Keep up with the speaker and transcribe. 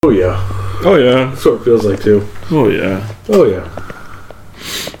Oh yeah. Oh yeah. That's what it feels like too. Oh yeah. Oh yeah.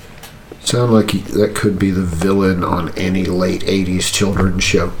 Sound like that could be the villain on any late 80s children's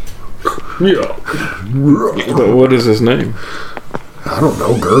show. Yeah. But what is his name? I don't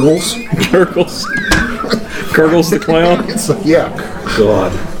know, Gurgles? Gurgles. Gurgles the clown? Yeah.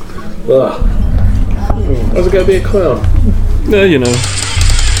 God. Ugh. How's it gotta be a clown? Yeah, you know.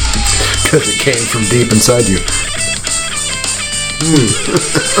 Because it came from deep inside you.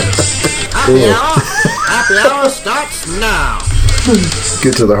 Happy hour starts now.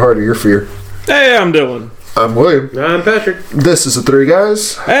 Get to the heart of your fear. Hey, I'm Dylan. I'm William. I'm Patrick. This is the Three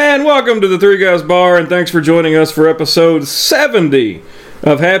Guys. And welcome to the Three Guys Bar, and thanks for joining us for episode 70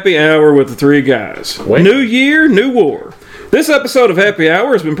 of Happy Hour with the Three Guys. Wait. New year, new war. This episode of Happy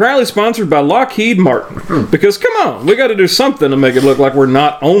Hour has been proudly sponsored by Lockheed Martin. Because, come on, we got to do something to make it look like we're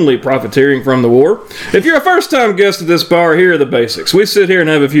not only profiteering from the war. If you're a first-time guest at this bar, here are the basics. We sit here and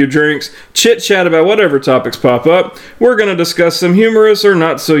have a few drinks, chit-chat about whatever topics pop up. We're going to discuss some humorous or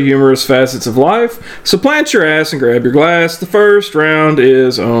not-so-humorous facets of life. So plant your ass and grab your glass. The first round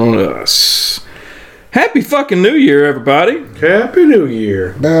is on us. Happy fucking New Year, everybody. Happy New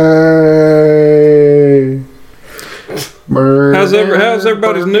Year. Bye. How's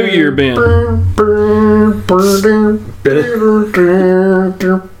everybody's New Year been?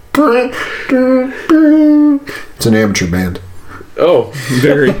 It's an amateur band. Oh.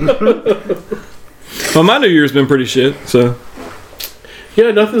 Very. Well, my New Year's been pretty shit, so.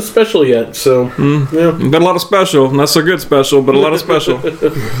 Yeah, nothing special yet, so yeah. Been a lot of special. Not so good special, but a lot of special.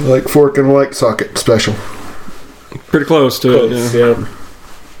 Like fork and light socket special. Pretty close to Close, it, yeah. yeah.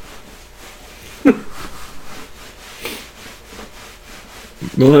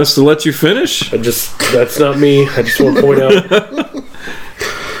 Well, that's to let you finish. That's not me. I just want to point out.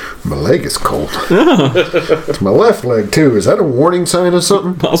 My leg is cold. It's my left leg, too. Is that a warning sign of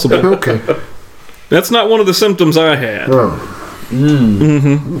something? Possible. Okay. That's not one of the symptoms I had. Oh.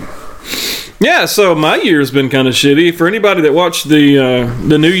 Yeah, so my year's been kind of shitty. For anybody that watched the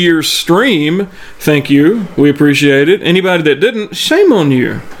New Year's stream, thank you. We appreciate it. Anybody that didn't, shame on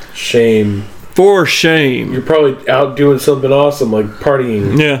you. Shame. For shame. You're probably out doing something awesome, like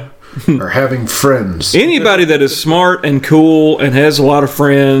partying. Yeah. Or having friends. Anybody that is smart and cool and has a lot of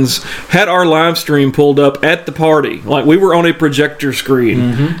friends had our live stream pulled up at the party. Like we were on a projector screen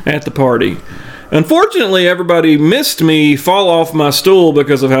at the party. Unfortunately, everybody missed me fall off my stool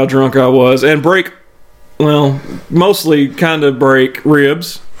because of how drunk I was and break, well, mostly kind of break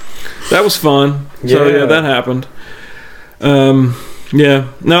ribs. That was fun. So, yeah, that happened. Yeah.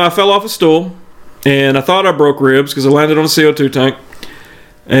 No, I fell off a stool and I thought I broke ribs because I landed on a CO2 tank.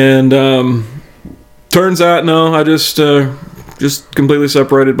 And turns out, no, I just completely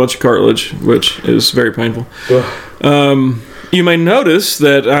separated a bunch of cartilage, which is very painful. You may notice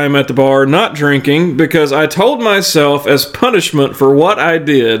that I'm at the bar not drinking because I told myself as punishment for what I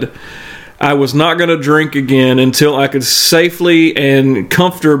did, I was not going to drink again until I could safely and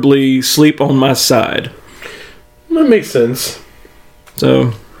comfortably sleep on my side. That makes sense.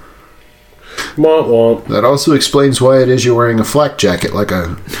 So, Womp womp. That also explains why it is you're wearing a flak jacket like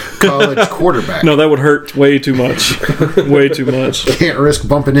a college quarterback. no, that would hurt way too much. Way too much. Can't risk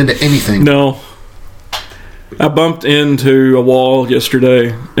bumping into anything. No. I bumped into a wall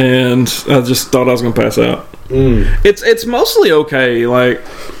yesterday, and I just thought I was going to pass out. It's mostly okay. Like,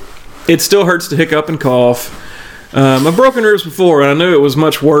 it still hurts to hiccup and cough. I've broken ribs before, and I knew it was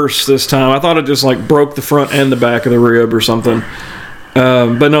much worse this time. I thought it just, like, broke the front and the back of the rib or something.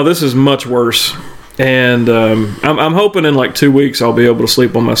 But no, this is much worse. And I'm hoping in, like, 2 weeks I'll be able to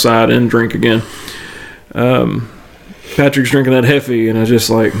sleep on my side and drink again. Patrick's drinking that Heffy, and I just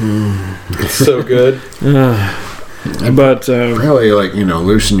like, It's so good. But Probably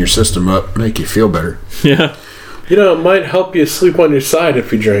loosen your system up, make you feel better. yeah, You know, it might help you sleep on your side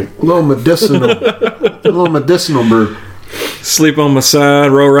if you drink. A little medicinal brew. sleep on my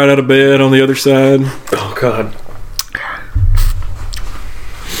side, roll right out of bed on the other side. Oh, God.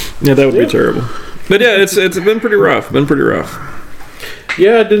 Yeah, that would be terrible. But yeah, it's been pretty rough.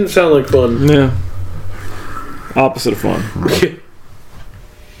 Yeah, it didn't sound like fun. Yeah, opposite of fun.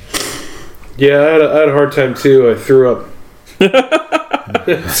 Yeah, I had a hard time, too. I threw up.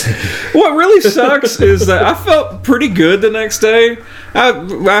 What really sucks is that I felt pretty good the next day.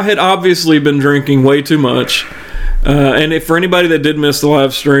 I had obviously been drinking way too much. And for anybody that did miss the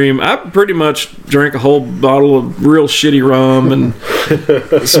live stream, I pretty much drank a whole bottle of real shitty rum and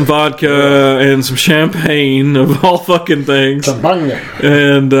some vodka and some champagne of all fucking things.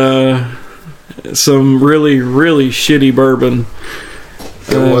 And some really, really shitty bourbon.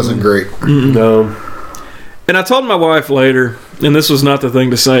 It wasn't great. No. And I told my wife later, and this was not the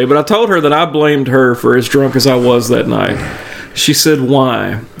thing to say, but I told her that I blamed her for as drunk as I was that night. She said,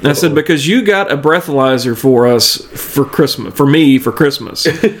 "Why?" And I said, "Because you got a breathalyzer for us for Christmas, for me for Christmas."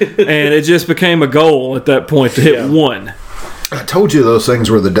 And it just became a goal at that point to hit 1. I told you those things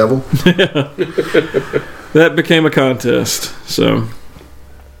were the devil. That became a contest. So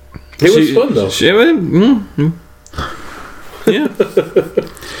It was fun, though. Yeah.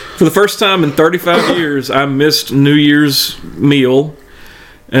 For the first time in 35 years, I missed New Year's meal.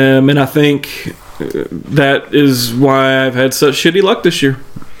 And I think that is why I've had such shitty luck this year.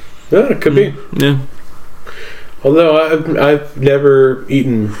 Yeah, it could be. Yeah. Although I've never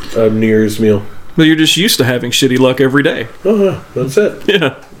eaten a New Year's meal. But you're just used to having shitty luck every day. Oh, yeah, that's it.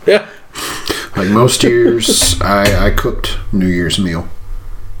 Yeah. Yeah. Like most years, I cooked New Year's meal.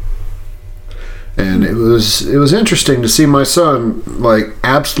 And it was interesting to see my son like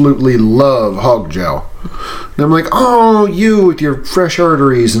absolutely love hog jowl. And I'm like, oh, you with your fresh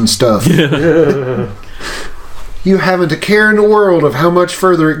arteries and stuff. You haven't a care in the world of how much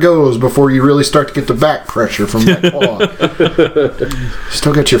further it goes before you really start to get the back pressure from that paw.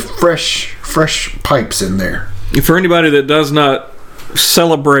 Still got your fresh pipes in there. For anybody that does not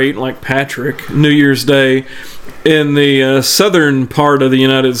celebrate, like Patrick, New Year's Day in the southern part of the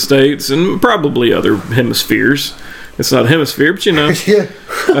United States and probably other hemispheres. It's not a hemisphere, but you know. Yeah.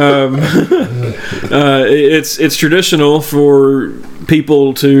 It's traditional for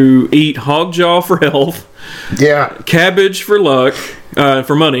people to eat hog jaw for health, Yeah. cabbage for luck,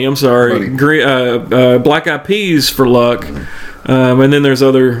 for money, I'm sorry, Money. black eyed peas for luck, and then there's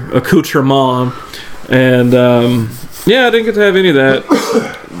other accoutrements. And yeah, I didn't get to have any of that.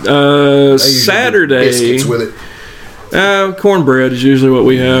 I usually do Saturday, biscuits with it. cornbread is usually what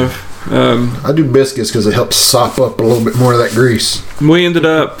we have. I do biscuits because it helps sop up a little bit more of that grease. We ended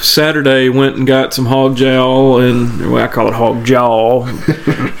up Saturday, went and got some hog jowl, and well, I call it hog jaw.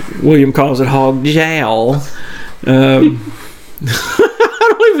 William calls it hog jowl. I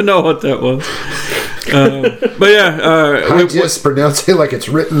don't even know what that was. But yeah, I just pronounce it like it's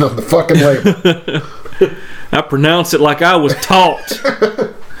written on the fucking label. I pronounce it like I was taught.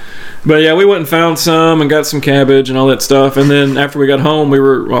 But yeah, we went and found some and got some cabbage and all that stuff. And then after we got home,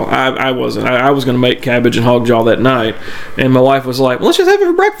 I wasn't. I was going to make cabbage and hog jaw that night. And my wife was like, well, let's just have it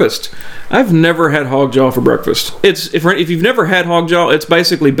for breakfast. I've never had hog jaw for breakfast. If you've never had hog jaw, it's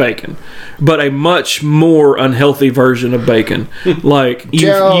basically bacon, but a much more unhealthy version of bacon. Like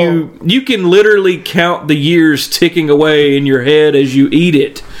you can literally count the years ticking away in your head as you eat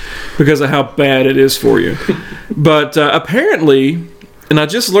it because of how bad it is for you. But apparently, and I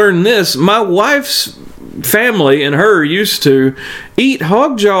just learned this, my wife's family and her used to eat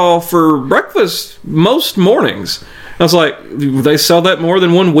hog jaw for breakfast most mornings. I was like, they sell that more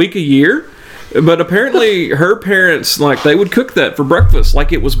than 1 week a year? But apparently her parents, like, they would cook that for breakfast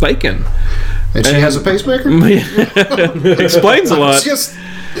like it was bacon. And she has a pacemaker? Explains a lot. Just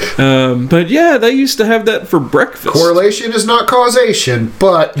But yeah, they used to have that for breakfast. correlation is not causation,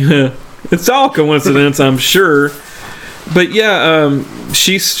 but It's all coincidence, I'm sure. But yeah,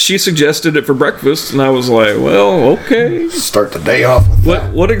 she suggested it for breakfast, and I was like, well, okay. start the day off with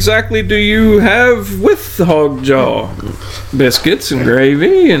that. What exactly do you have with the hog jaw? Biscuits and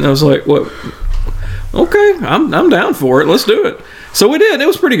gravy, and I was like, what? Okay, I'm down for it. Let's do it. So we did. It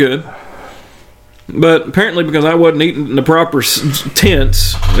was pretty good. But apparently, because I wasn't eating the proper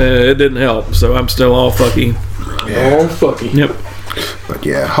tense, it didn't help. So I'm still all fucky. All fucky. Yep. But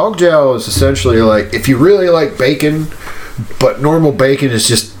yeah, hog jowl is essentially like if you really like bacon, but normal bacon is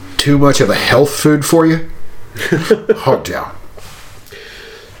just too much of a health food for you. Hog jowl.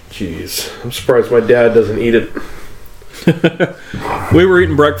 Jeez, I'm surprised my dad doesn't eat it. We were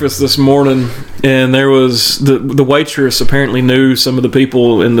eating breakfast this morning, and there was the waitress apparently knew some of the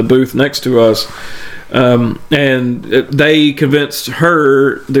people in the booth next to us, and they convinced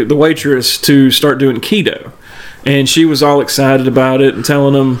her, the waitress, to start doing keto. And she was all excited about it and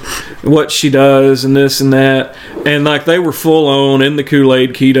telling them what she does and this and that. And like they were full on in the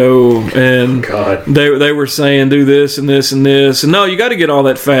Kool-Aid keto. And God. they were saying do this and this and this. And no, you got to get all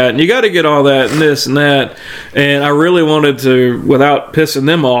that fat and you got to get all that and this and that. And I really wanted to, without pissing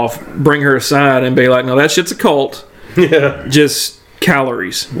them off, bring her aside and be like, no, that shit's a cult. Yeah. Just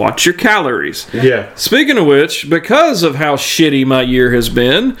calories. Watch your calories. Yeah. Speaking of which, because of how shitty my year has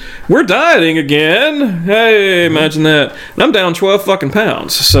been, we're dieting again. Hey, imagine that. And I'm down 12 fucking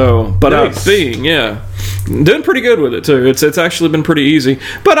pounds. So, but Nice. I'm being, yeah. Doing pretty good with it too. It's actually been pretty easy.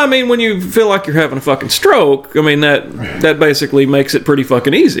 But I mean, when you feel like you're having a fucking stroke, I mean that basically makes it pretty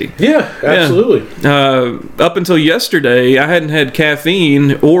fucking easy. Yeah, absolutely. Up until yesterday, I hadn't had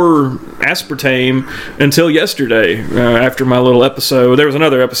caffeine or aspartame until yesterday. After my little episode, there was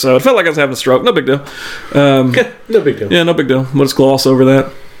another episode. I felt like I was having a stroke. No big deal. No big deal. Yeah, no big deal. We'll just gloss over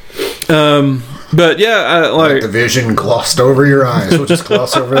that. But yeah, I like the vision glossed over your eyes. We'll just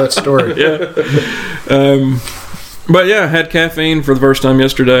gloss over that story. Yeah. But yeah, I had caffeine for the first time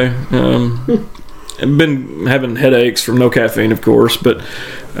yesterday. I've been having headaches from no caffeine, of course, but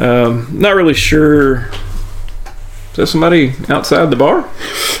not really sure. Is there somebody outside the bar?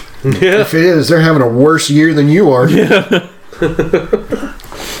 Yeah. If it is, they're having a worse year than you are. Yeah.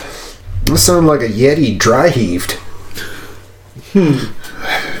 This sounds like a Yeti dry heaved.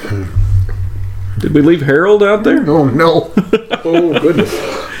 Did we leave Harold out there? Oh no! Oh goodness.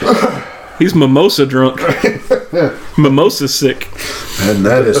 He's mimosa drunk. Mimosa sick. And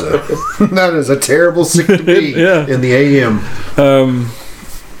that is a terrible sick to be Yeah. in the AM.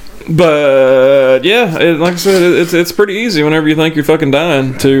 But yeah, like I said, it's pretty easy whenever you think you're fucking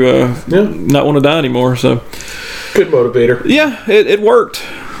dying to not want to die anymore. So Good motivator. yeah, it worked.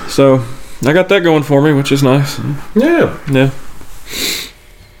 So I got that going for me, which is nice. Yeah. Yeah.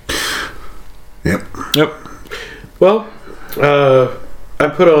 Yep. Well, I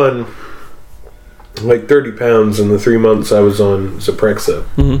put on like 30 pounds in the 3 months I was on Zyprexa.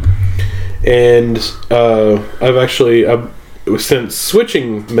 And since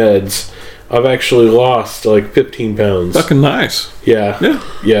switching meds, I've actually lost like 15 pounds. Fucking nice. Yeah.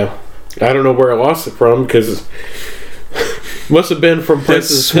 I don't know where I lost it from because must have been from That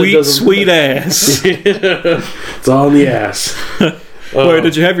places. sweet ass. It's all in the ass. Wait,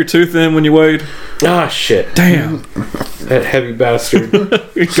 did you have your tooth in when you weighed? Ah, shit. Damn. That heavy bastard.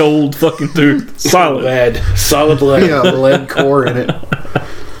 Gold fucking tooth. Solid. Solid lead. Yeah, lead core in it.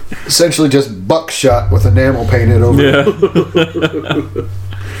 Essentially just buckshot with enamel painted over it. Yeah.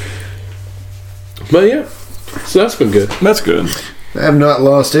 But yeah, so that's been good. That's good. I have not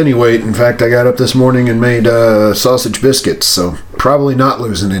lost any weight. In fact, I got up this morning and made sausage biscuits, so probably not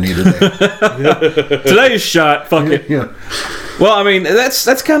losing any today. Today's shot. Fuck it. Yeah. Well, I mean,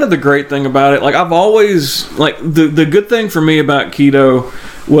 that's kind of the great thing about it. Like, I've always, like, the good thing for me about keto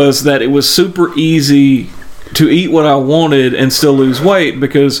was that it was super easy to eat what I wanted and still lose weight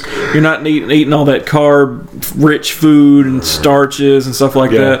because you're not eating all that carb-rich food and starches and stuff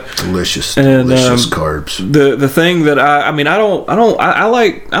like that. Delicious carbs. The thing that I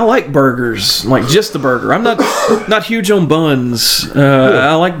like burgers, like just the burger. I'm not huge on buns.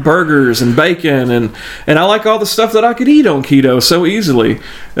 I like burgers and bacon and I like all the stuff that I could eat on keto so easily.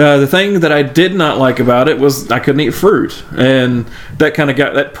 The thing that I did not like about it was I couldn't eat fruit, and that kind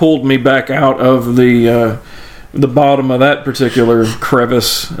of pulled me back out of the bottom of that particular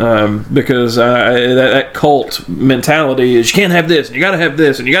crevice because that cult mentality is you can't have this and you got to have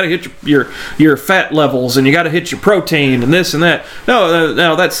this and you got to hit your fat levels and you got to hit your protein and this and that.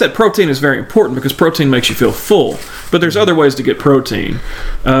 No, that said, protein is very important because protein makes you feel full, but there's other ways to get protein.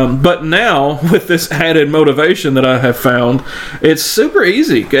 But now with this added motivation that I have found, it's super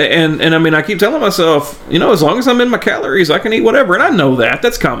easy. And I mean, I keep telling myself, as long as I'm in my calories, I can eat whatever. And I know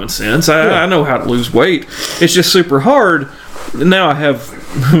that's common sense. I know how to lose weight. It's just super hard. Now I have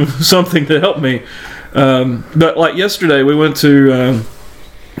something to help me. But like yesterday, we went to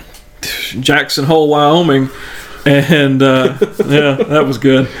Jackson Hole, Wyoming, and that was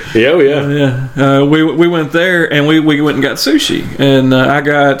good. Yeah. We went there and we went and got sushi, and I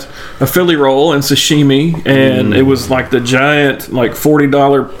got a Philly roll and sashimi, and it was like the giant like $40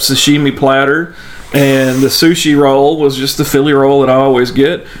 sashimi platter, and the sushi roll was just the Philly roll that I always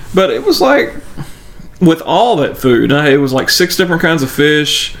get, but it was like, with all that food, it was like 6 different kinds of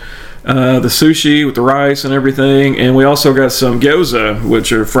fish, the sushi with the rice and everything, and we also got some gyoza,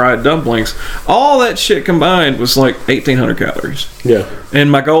 which are fried dumplings. All that shit combined was like 1,800 calories. Yeah. And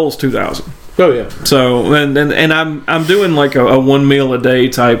my goal is 2,000. Oh yeah. So and I'm doing like a 1 meal a day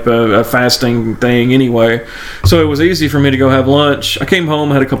type of fasting thing anyway. So it was easy for me to go have lunch. I came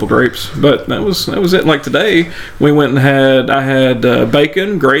home, had a couple grapes, but that was it. Like today, we went and I had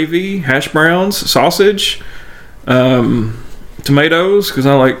bacon, gravy, hash browns, sausage, tomatoes, because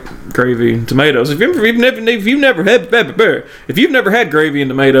I like gravy and tomatoes. If you've never had gravy and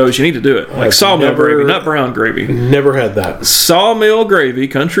tomatoes, you need to do it. Like sawmill gravy, not brown gravy. Never had that. Sawmill gravy,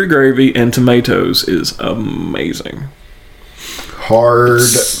 country gravy, and tomatoes is amazing. Hard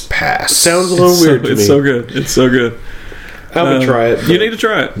pass. Sounds a little weird to me. It's so good. It's so good. I'm gonna try it. You need to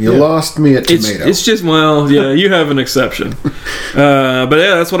try it. You lost me at tomato. It's just, well, yeah, you have an exception. But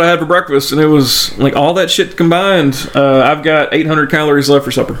yeah, that's what I had for breakfast, and it was like all that shit combined. I've got 800 calories left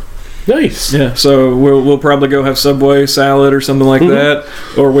for supper. Nice. Yeah, so we'll probably go have Subway salad or something like that,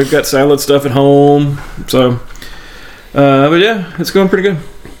 or we've got salad stuff at home. So, but yeah, it's going pretty good.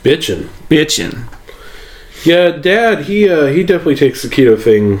 Bitchin'. Yeah, Dad, he definitely takes the keto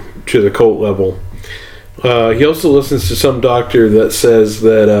thing to the cult level. He also listens to some doctor that says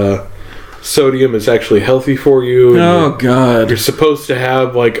that sodium is actually healthy for you. Oh, God. You're supposed to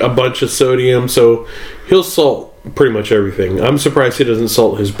have like a bunch of sodium, so he'll salt pretty much everything. I'm surprised he doesn't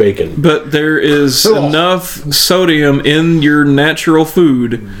salt his bacon. But there is enough sodium in your natural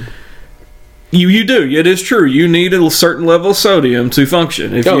food. You do. It is true. You need a certain level of sodium to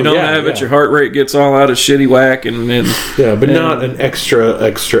function. If you don't have it, your heart rate gets all out of shitty whack. And not an extra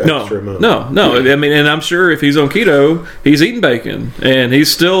amount. No. I mean, and I'm sure if he's on keto, he's eating bacon. And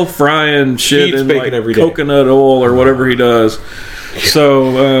he's still frying shit in like every day. Coconut oil or whatever he does.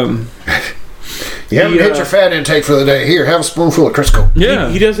 So... you haven't hit your fat intake for the day. Here, have a spoonful of Crisco. Yeah.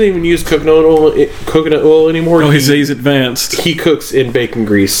 He doesn't even use coconut oil anymore. Oh, he's advanced. He cooks in bacon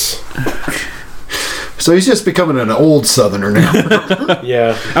grease. So he's just becoming an old Southerner now.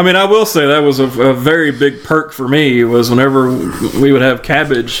 Yeah. I mean, I will say that was a very big perk for me, was whenever we would have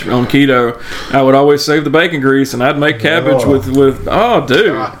cabbage on keto, I would always save the bacon grease, and I'd make cabbage with oh,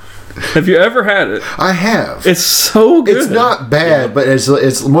 dude. Have you ever had it? I have. It's so good. It's not bad, but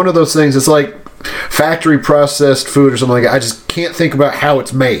it's one of those things. It's like factory processed food or something like that. I just can't think about how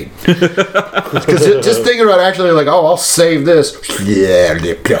it's made. Because just thinking about actually like, oh, I'll save this. Yeah.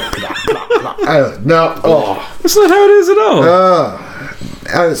 No. Oh. That's not how it is at all.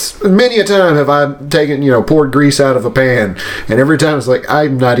 Many a time have I taken, poured grease out of a pan, and every time it's like,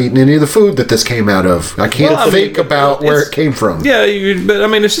 I'm not eating any of the food that this came out of. I can't think about where it came from. Yeah, but I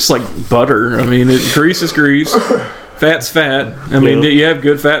mean, it's just like butter. I mean, grease is grease. Fat's fat. I mean, you have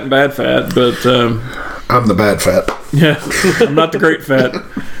good fat and bad fat, but... I'm the bad fat. Yeah, I'm not the great fat.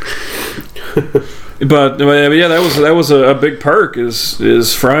 But yeah, that was a big perk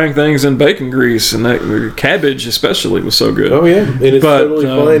is frying things in bacon grease, and that cabbage especially was so good. Oh yeah, and it's totally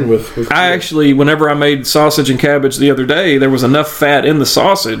fine with I actually, whenever I made sausage and cabbage the other day, there was enough fat in the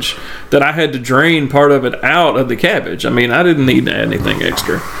sausage that I had to drain part of it out of the cabbage. I mean, I didn't need to add anything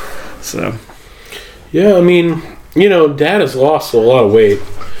extra. So yeah, I mean, Dad has lost a lot of weight.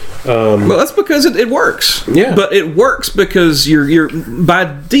 Well, that's because it works. Yeah, but it works because you're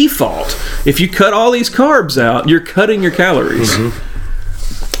by default. If you cut all these carbs out, you're cutting your calories.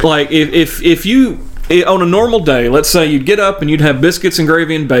 Mm-hmm. Like if you on a normal day, let's say you'd get up and you'd have biscuits and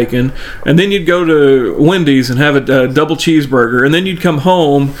gravy and bacon, and then you'd go to Wendy's and have a double cheeseburger, and then you'd come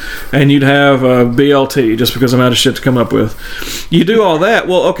home and you'd have a BLT, just because I'm out of shit to come up with. You do all that.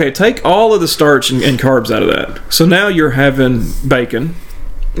 Well, okay, take all of the starch and carbs out of that. So now you're having bacon,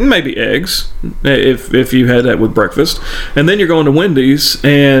 maybe eggs, if you had that with breakfast, and then you're going to Wendy's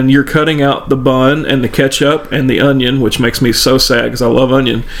and you're cutting out the bun and the ketchup and the onion, which makes me so sad because I love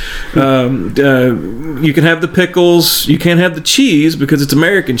onion. You can have the pickles. You can't have the cheese because it's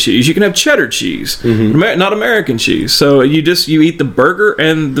American cheese. You can have cheddar cheese, not American cheese. So you eat the burger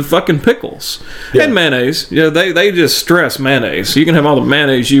and the fucking pickles and mayonnaise. They just stress mayonnaise. So you can have all the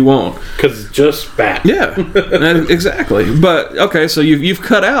mayonnaise you want because it's just fat. Yeah, exactly. But okay, so you've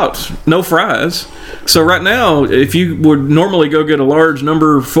cut out no fries. So right now, if you would normally go get a large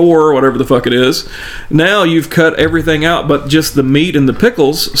number 4 or whatever the fuck it is, now you've cut everything out but just the meat and the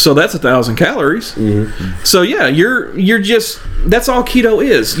pickles. So that's 1,000 calories. Mm-hmm. So yeah, you're just, that's all keto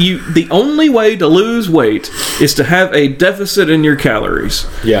is. The only way to lose weight is to have a deficit in your calories.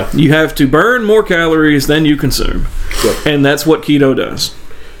 Yeah, you have to burn more calories than you consume. Yep. And that's what keto does.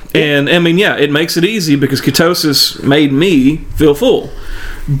 And I mean, yeah, it makes it easy because ketosis made me feel full.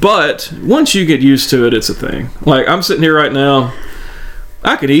 But once you get used to it, it's a thing. Like, I'm sitting here right now,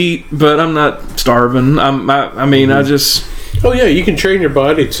 I could eat, but I'm not starving. I just... Oh yeah, you can train your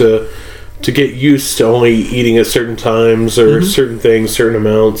body to get used to only eating at certain times or certain things, certain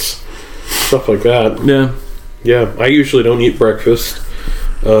amounts, stuff like that. Yeah. Yeah, I usually don't eat breakfast.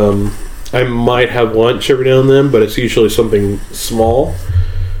 I might have lunch every now and then, but it's usually something small.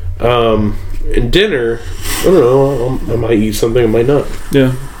 And dinner, I don't know, I might eat something, I might not.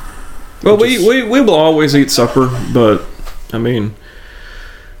 Yeah. Well, we will always eat supper, but I mean,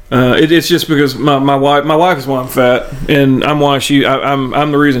 it's just because my wife is why I'm fat, and I'm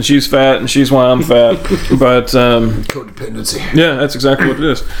the reason she's fat, and she's why I'm fat. But codependency. Yeah, that's exactly what it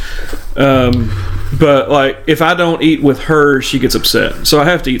is. But like, if I don't eat with her, she gets upset, so I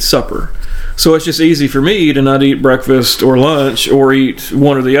have to eat supper. So it's just easy for me to not eat breakfast or lunch or eat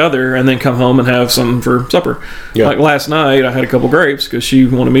one or the other and then come home and have something for supper. Yeah. Like last night, I had a couple grapes because she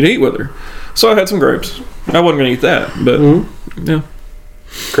wanted me to eat with her. So I had some grapes. I wasn't going to eat that, but yeah.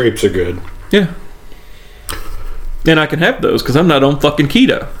 Grapes are good. Yeah. And I can have those because I'm not on fucking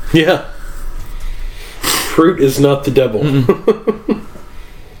keto. Yeah. Fruit is not the devil.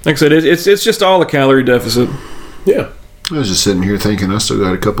 Like I said, it's just all a calorie deficit. Yeah. I was just sitting here thinking I still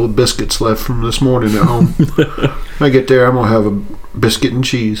got a couple of biscuits left from this morning at home. When I get there, I'm going to have a biscuit and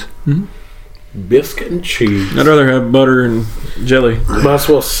cheese. Biscuit and cheese. I'd rather have butter and jelly. Might as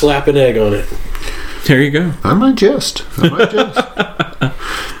well slap an egg on it. There you go. I might just.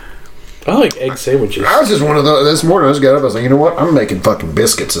 I like egg sandwiches. I was just one of those. This morning I just got up. I was like, you know what? I'm making fucking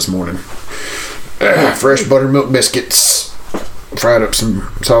biscuits this morning. Fresh buttermilk biscuits. Fried up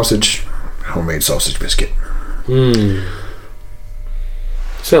some sausage. Homemade sausage biscuit.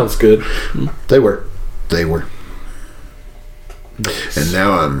 Sounds good. They were. And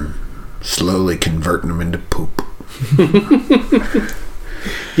now I'm slowly converting them into poop.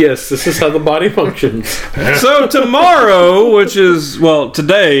 Yes, this is how the body functions. So tomorrow, which is, well,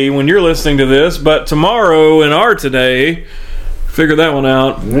 today when you're listening to this, but tomorrow in our today, figure that one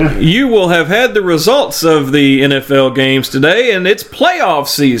out, you will have had the results of the NFL games today, and it's playoff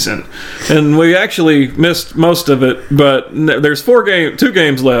season. And we actually missed most of it, but there's 2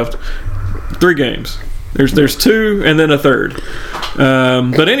 games left. 3 games. There's 2 and then a third.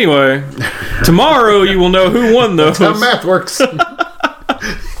 But anyway, tomorrow you will know who won those. That's how math works.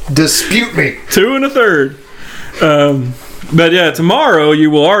 Dispute me. 2 and a third. But yeah, tomorrow you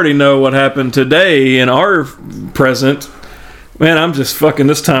will already know what happened today in our present. Man, I'm just fucking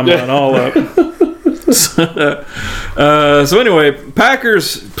this timeline all up. So anyway,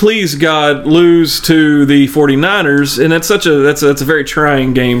 Packers, please God, lose to the 49ers, and that's a very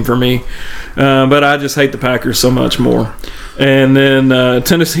trying game for me. But I just hate the Packers so much more. And then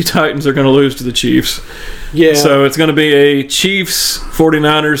Tennessee Titans are going to lose to the Chiefs. Yeah. So it's going to be a Chiefs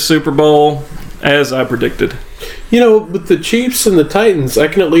 49ers Super Bowl, as I predicted. You know, with the Chiefs and the Titans, I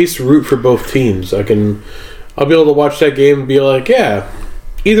can at least root for both teams. I'll be able to watch that game and be like, yeah,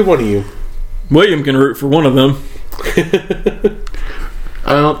 either one of you. William can root for one of them.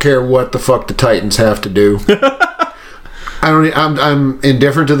 I don't care what the fuck the Titans have to do. I'm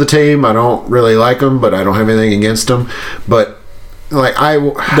indifferent to the team. I don't really like them, but I don't have anything against them. But like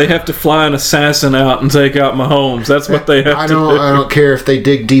they have to fly an assassin out and take out Mahomes. That's what they have to do. I don't care if they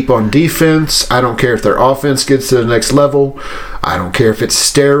dig deep on defense. I don't care if their offense gets to the next level. I don't care if it's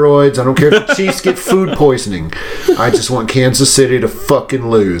steroids. I don't care if the Chiefs get food poisoning. I just want Kansas City to fucking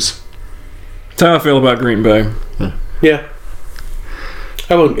lose. That's how I feel about Green Bay. Yeah.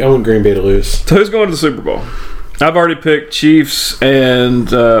 I want Green Bay to lose. So who's going to the Super Bowl? I've already picked Chiefs and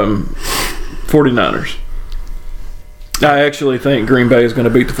 49ers. I actually think Green Bay is going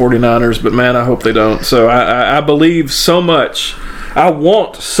to beat the 49ers, but man, I hope they don't. So I believe so much. I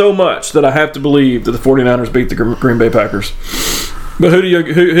want so much that I have to believe that the 49ers beat the Green Bay Packers. But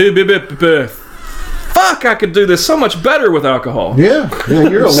fuck, I could do this so much better with alcohol. Yeah,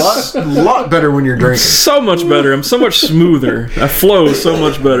 you're a lot better when you're drinking. So much better. I'm so much smoother. I flow so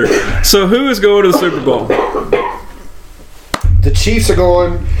much better. So who is going to the Super Bowl? The Chiefs are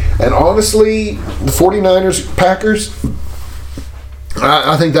going, and honestly, the 49ers, Packers,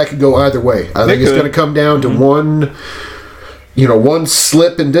 I think that could go either way. I think it's going to come down to one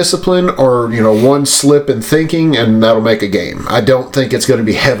slip in discipline or, one slip in thinking, and that'll make a game. I don't think it's going to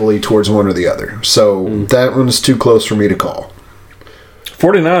be heavily towards one or the other. So that one's too close for me to call.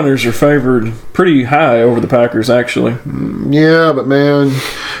 49ers are favored pretty high over the Packers, actually. Yeah, but man,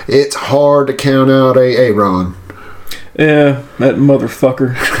 it's hard to count out Aaron. Yeah, that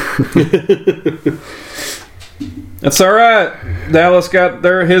motherfucker. That's all right. Dallas got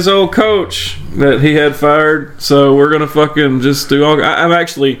his old coach that he had fired, so we're gonna fucking just do all.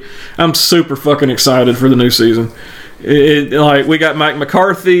 I'm super fucking excited for the new season. We got Mike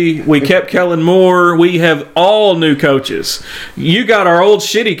McCarthy, we kept Kellen Moore, we have all new coaches. You got our old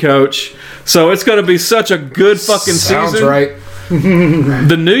shitty coach, so it's gonna be such a good fucking Sounds season. Right.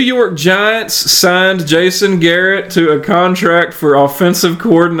 The New York Giants signed Jason Garrett to a contract for offensive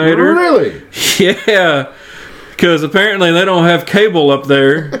coordinator. Really? Yeah, because apparently they don't have cable up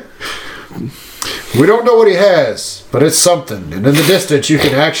there. We don't know what he has, but it's something. And in the distance, you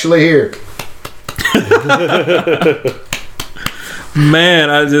can actually hear. Man,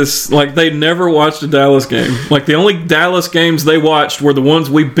 I just, they never watched a Dallas game. The only Dallas games they watched were the ones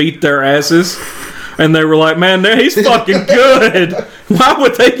we beat their asses. And they were like, man, he's fucking good. Why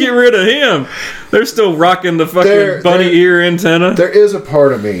would they get rid of him? They're still rocking the fucking They're- bunny they're- ear antenna. There is a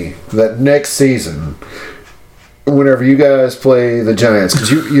part of me that next season, whenever you guys play the Giants,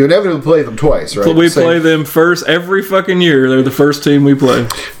 because you inevitably play them twice, right? We Same- play them first every fucking year. They're the first team we play.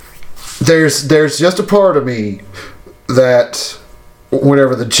 There's just a part of me that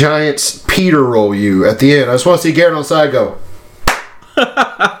whenever the Giants Peter roll you at the end, I just want to see Garrett on the side go.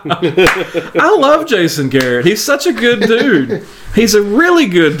 I love Jason Garrett. He's such a good dude. He's a really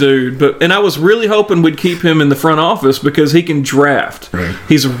good dude. And I was really hoping we'd keep him in the front office because he can draft. Right.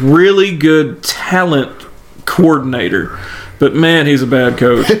 He's a really good talent coordinator. But man, he's a bad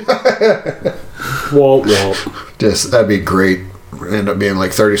coach. Womp womp. Just that'd be great. End up being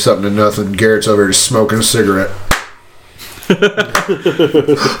like 30-something to nothing. Garrett's over here just smoking a cigarette.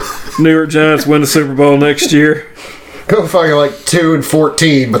 New York Giants win the Super Bowl next year. Go fucking like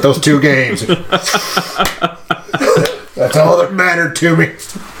 2-14, but those 2 games. That's all that mattered to me.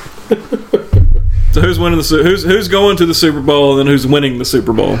 So who's winning who's going to the Super Bowl and then who's winning the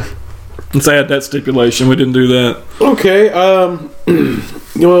Super Bowl? Let's add that stipulation. We didn't do that. Okay.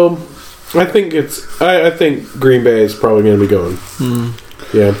 Well, I think Green Bay is probably going to be going.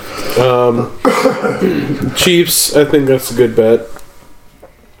 Yeah. Chiefs. I think that's a good bet.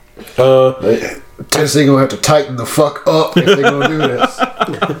 Tennessee gonna have to tighten the fuck up if they're gonna do this.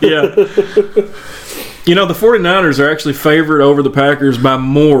 Yeah. You know, the 49ers are actually favored over the Packers by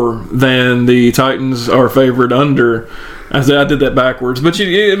more than the Titans are favored under. I did that backwards, but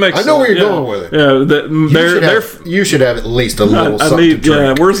it makes sense. I know where you're Yeah. going with it. Yeah, You should have at least a little I something need, to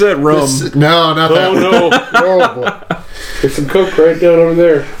drink. where's that rum? No, not that Oh one. no! Oh, boy. There's some Coke right down over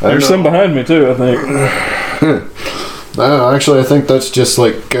there. There's some behind me, too, I think. No, actually, I think that's just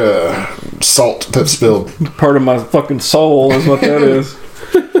like salt that's spilled. Part of my fucking soul is what that is.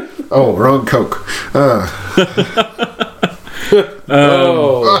 Oh, wrong Coke. Oh,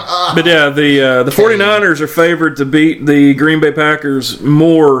 But yeah, the 49ers are favored to beat the Green Bay Packers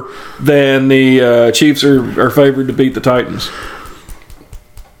more than the Chiefs are favored to beat the Titans.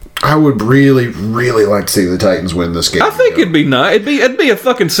 I would really, really like to see the Titans win this game. I think it'd be nice. It'd be a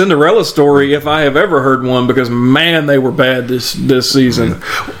fucking Cinderella story if I have ever heard one, because man, they were bad this season.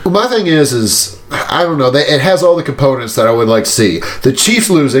 Well, my thing is I don't know. It has all the components that I would like to see. The Chiefs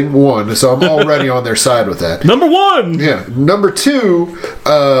losing, 1, so I'm already on their side with that. Number 1. Yeah. Number 2,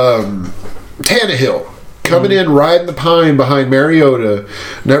 Tannehill coming in, riding the pine behind Mariota,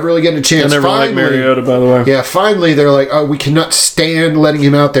 never really getting a I chance. never liked Mariota, by the way. Yeah, finally they're like, oh, we cannot stand letting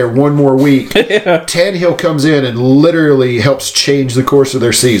him out there one more week. Tannehill comes in and literally helps change the course of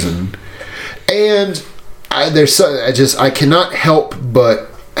their season. And I cannot help but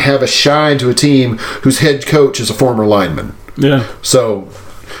have a shine to a team whose head coach is a former lineman. Yeah. So,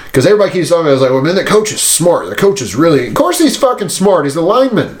 because everybody keeps talking about it, I was like, well, man, the coach is smart. The coach is really, of course he's fucking smart. He's a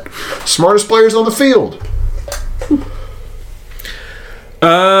lineman. Smartest players on the field.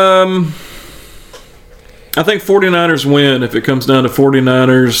 I think 49ers win if it comes down to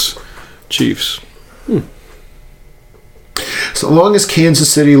 49ers Chiefs. So long as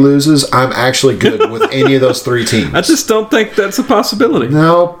Kansas City loses, I'm actually good with any of those 3 teams. I just don't think that's a possibility.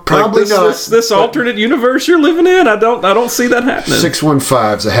 No, probably Like not. this alternate universe you're living in, I don't see that happening.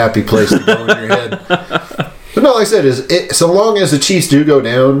 615 is a happy place to go in your head. But no, like I said, so long as the Chiefs do go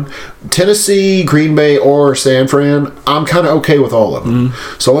down, Tennessee, Green Bay, or San Fran, I'm kind of okay with all of them.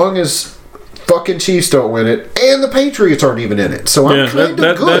 So long as fucking Chiefs don't win it, and the Patriots aren't even in it. So I'm kind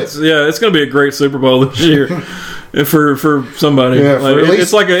of good. It's going to be a great Super Bowl this year. For somebody, Yeah, for at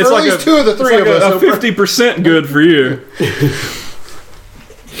least- for at least 2 of the 3 of us. 50% good for you.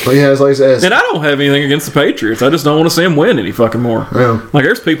 But yeah, like I said, And I don't have anything against the Patriots. I just don't want to see them win any fucking more. Yeah. Like,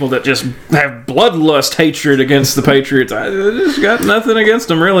 there's people that just have bloodlust hatred against the Patriots. I just got nothing against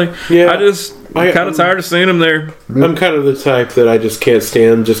them, really. Yeah. I'm kind of tired of seeing them there. I'm kind of the type that I just can't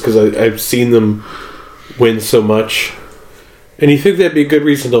stand just because I've seen them win so much. And you think that'd be a good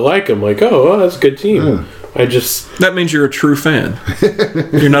reason to like them. Like, oh, that's a good team. That means you're a true fan.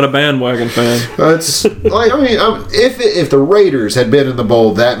 You're not a bandwagon fan. it's like, I mean, if the Raiders had been in the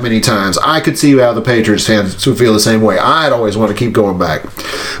bowl that many times, I could see how the Patriots fans would feel the same way. I'd always want to keep going back.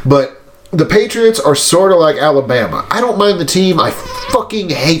 But the Patriots are sort of like Alabama. I don't mind the team. I fucking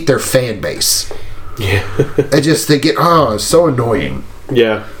hate their fan base. Yeah. They get, it's so annoying.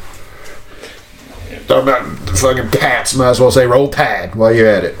 Yeah. Talking about the fucking Pats, might as well say roll tide while you're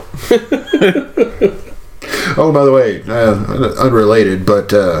at it. Oh, by the way, unrelated,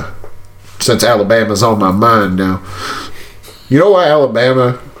 but since Alabama's on my mind now, you know why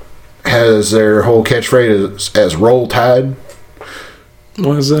Alabama has their whole catchphrase as roll tide?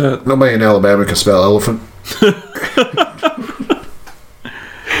 What is that? Nobody in Alabama can spell elephant.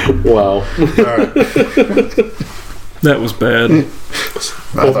 Wow. That was bad. I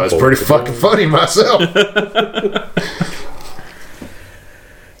thought it was pretty fucking funny myself.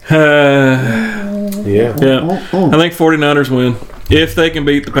 Yeah. Yeah. I think 49ers win. If they can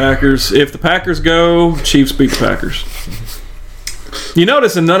beat the Packers. If the Packers go, Chiefs beat the Packers. You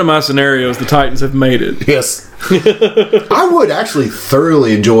notice in none of my scenarios the Titans have made it. Yes. I would actually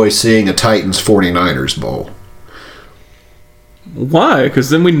thoroughly enjoy seeing a Titans 49ers bowl. Why? Because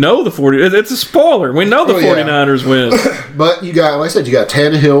then we know the 40. It's a spoiler. We know the 49ers win. But you got, like I said, you got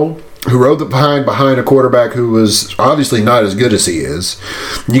Tannehill, who rode the behind a quarterback who was obviously not as good as he is.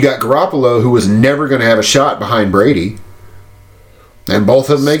 You got Garoppolo, who was never going to have a shot behind Brady. And both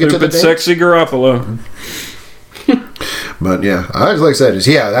of them make it to the dance. Sexy Garoppolo. But yeah, like I said,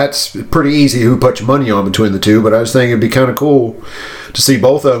 that's pretty easy who put your money on between the two. But I was thinking it'd be kind of cool to see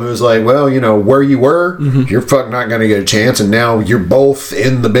both of them. It was like, well, where you were, you're fucking not going to get a chance, and now you're both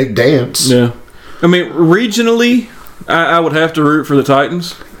in the big dance. Yeah, I mean, regionally, I would have to root for the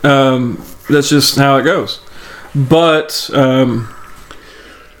Titans. That's just how it goes. But I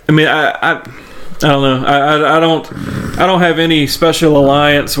mean, I don't know. I don't have any special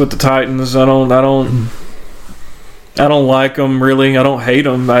alliance with the Titans. I don't like them, really. I don't hate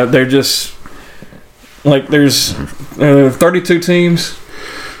them. They're just like there's 32 teams.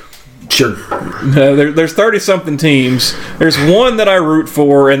 Sure. There's 30 something teams. There's one that I root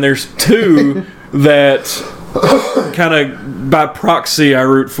for, and there's two that kind of by proxy I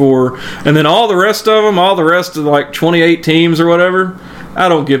root for, and then all the rest of like 28 teams or whatever, I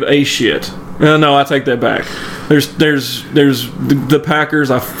don't give a shit. No, I take that back. There's the Packers,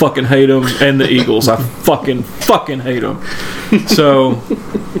 I fucking hate them, and the Eagles, I fucking hate them. So,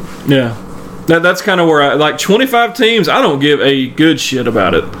 yeah, that's kind of where I like 25 teams. I don't give a good shit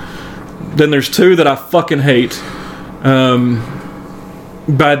about it. Then there's two that I fucking hate.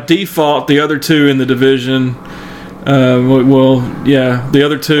 By default, the other two in the division. The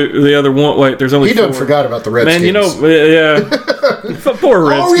other one. Wait, there's only. He done forgot about the Redskins. Man, yeah. Poor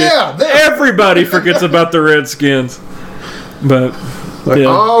Redskins. Oh yeah, everybody forgets about the Redskins. But yeah.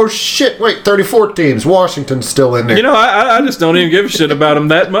 Oh shit! Wait, 34 teams. Washington's still in there. I just don't even give a shit about them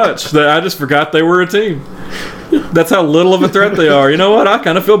that much. I just forgot they were a team. That's how little of a threat they are. You know what? I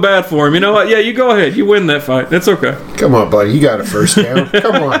kind of feel bad for them. You know what? Yeah, you go ahead. You win that fight. It's okay. Come on, buddy. You got a first down.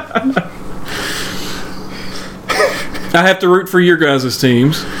 Come on. I have to root for your guys'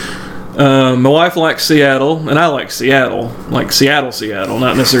 teams. My wife likes Seattle, and I like Seattle. Like Seattle,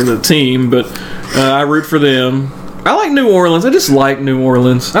 not necessarily the team, but I root for them. I like New Orleans. I just like New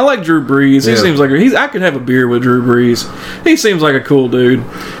Orleans. I like Drew Brees. He seems like I could have a beer with Drew Brees. He seems like a cool dude.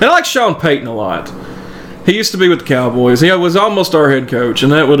 And I like Sean Payton a lot. He used to be with the Cowboys. He was almost our head coach,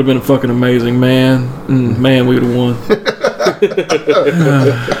 and that would have been fucking amazing, man. Man, we would have won.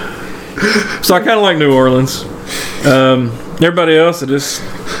 So I kind of like New Orleans. Everybody else, I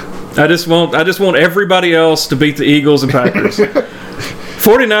just want everybody else to beat the Eagles and Packers.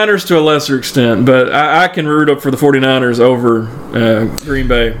 49ers to a lesser extent, but I can root up for the 49ers over Green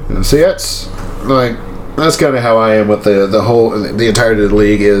Bay. See, that's kind of how I am with the entirety of the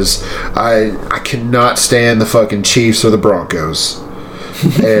league. Is I cannot stand the fucking Chiefs or the Broncos,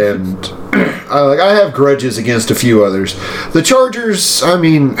 and I have grudges against a few others. The Chargers, I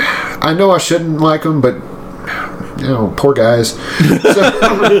mean, I know I shouldn't like them, but poor guys.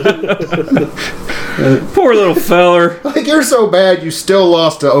 Poor little feller. Like, you're so bad you still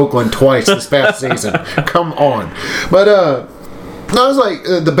lost to Oakland twice this past season. Come on. But I was like,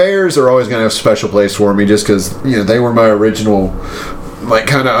 the Bears are always going to have a special place for me just because they were my original like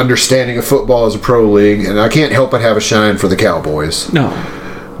kind of understanding of football as a pro league, and I can't help but have a shine for the Cowboys. No.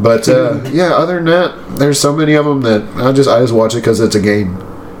 But other than that, there's so many of them that I just watch it because it's a game.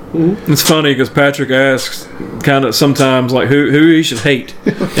 It's funny because Patrick asks kind of sometimes like who he should hate,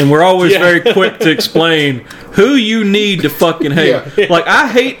 and we're always very quick to explain who you need to fucking hate. Yeah. Like, I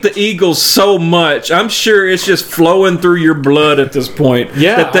hate the Eagles so much. I'm sure it's just flowing through your blood at this point.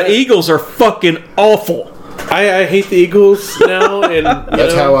 Yeah, that the Eagles are fucking awful. I hate the Eagles now, and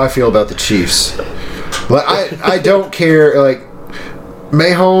that's how I feel about the Chiefs. Like, I don't care. Like,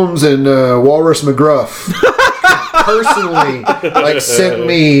 Mahomes and Walrus McGruff personally sent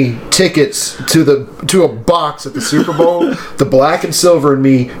me tickets to a box at the Super Bowl. The black and silver in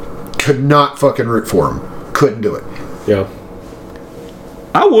me could not fucking root for them. Couldn't do it. Yeah,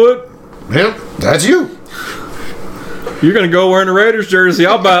 I would. Yeah, that's you. You're gonna go wearing a Raiders jersey.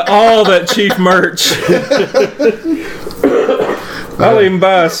 I'll buy all that Chief merch. I'll even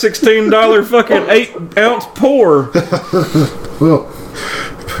buy a $16 fucking 8-ounce pour. Well,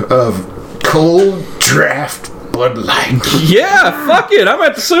 of cold draft Bud Light. Yeah, fuck it. I'm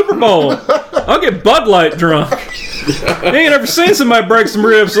at the Super Bowl. I'll get Bud Light drunk. You ain't ever seen somebody break some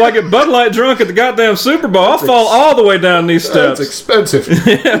ribs, so I get Bud Light drunk at the goddamn Super Bowl. I'll fall all the way down these steps. That's expensive.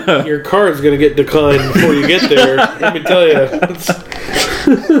 Your car is going to get declined before you get there. Let me tell you. I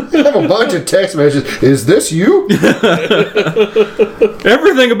have a bunch of text messages. Is this you?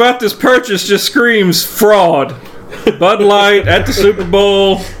 Everything about this purchase just screams fraud. Bud Light at the Super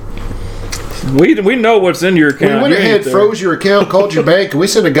Bowl. We know what's in your account. We went ahead, froze your account, called your bank, and we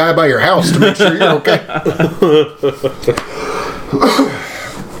sent a guy by your house to make sure you're okay.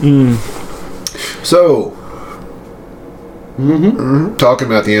 So, talking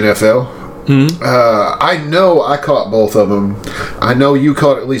about the NFL. I know I caught both of them. I know you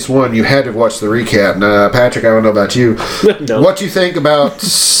caught at least one. You had to watch the recap. Now, Patrick, I don't know about you. No. What you think about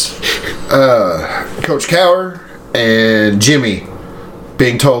Coach Cowher and Jimmy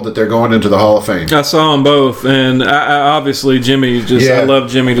being told that they're going into the Hall of Fame? I saw them both, and I obviously Jimmy I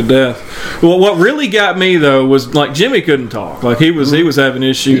love Jimmy to death. Well, what really got me though was like Jimmy couldn't talk, like he was having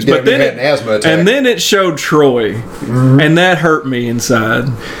issues, But then had an asthma attack. And then it showed Troy, and that hurt me inside.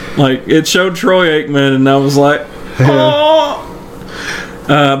 Like it showed Troy Aikman, and I was like, oh.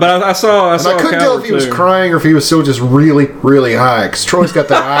 But I saw. I couldn't tell if he was crying or if he was still just really, really high. Because Troy's got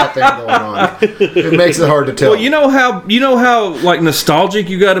that eye thing going on. It makes it hard to tell. Well, you know how like nostalgic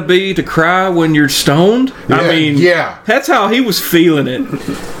you got to be to cry when you're stoned. Yeah, I mean, that's how he was feeling it.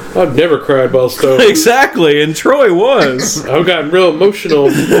 I've never cried while stoned. Exactly, and Troy was. I've gotten real emotional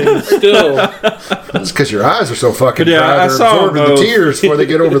and still. That's because your eyes are so fucking dry. I They're saw absorbing the tears before they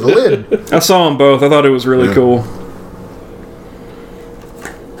get over the lid. I saw them both. I thought it was really cool.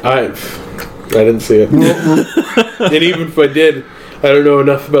 I didn't see it. And even if I did, I don't know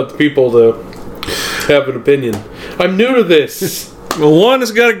enough about the people to have an opinion. I'm new to this. Well, one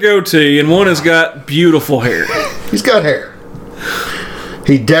has got a goatee and one has got beautiful hair. He's got hair.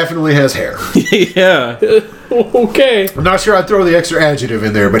 He definitely has hair. Yeah. Okay. I'm not sure I'd throw the extra adjective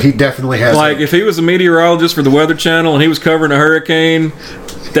in there, but he definitely has Like, hair. if he was a meteorologist for the Weather Channel and he was covering a hurricane,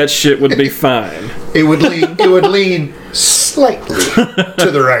 that shit would be fine. It would lean slightly to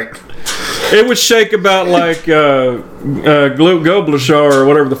the right. It would shake about like Goblashar or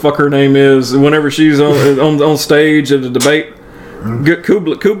whatever the fuck her name is whenever she's on stage at a debate.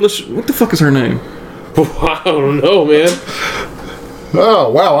 Kublish, what the fuck is her name? I don't know, man.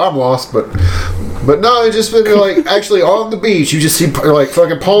 Oh wow, I'm lost, but no, it's just been like actually on the beach. You just see like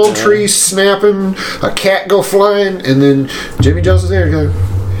fucking palm trees snapping, a cat go flying, and then Jimmy Johnson's there go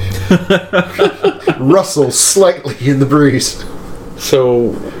rustles slightly in the breeze.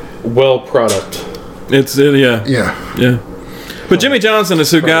 So, product. Yeah. But Jimmy Johnson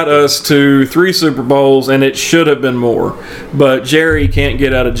is who got us to 3 Super Bowls, and it should have been more. But Jerry can't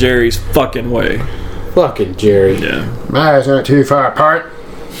get out of Jerry's fucking way. Fucking Jerry. Yeah. My eyes aren't too far apart.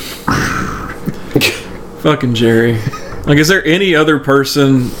 Fucking Jerry. Like, is there any other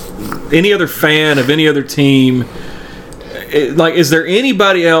person, any other fan of any other team? Like, is there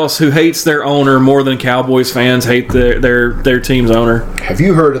anybody else who hates their owner more than Cowboys fans hate their team's owner? Have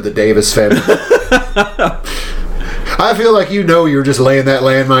you heard of the Davis family? I feel like you're just laying that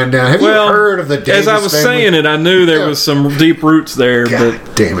landmine down. Have you heard of the Davis family? As I was saying it, I knew there was some deep roots there. God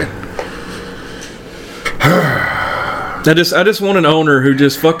damn it. I just want an owner who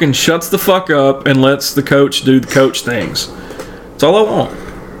just fucking shuts the fuck up and lets the coach do the coach things. That's all I want.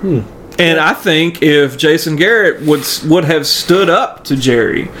 And I think if Jason Garrett would have stood up to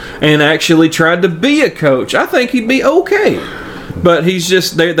Jerry and actually tried to be a coach, I think he'd be okay. But he's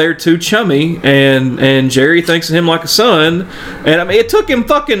just they're too chummy, and Jerry thinks of him like a son. And I mean, it took him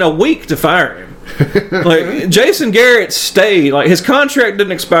fucking a week to fire him. Like, Jason Garrett stayed. Like, his contract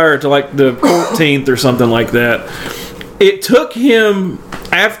didn't expire till like the 14th or something like that. It took him,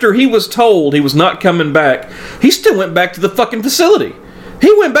 after he was told he was not coming back, he still went back to the fucking facility.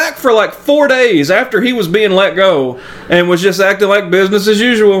 He went back for like 4 days after he was being let go and was just acting like business as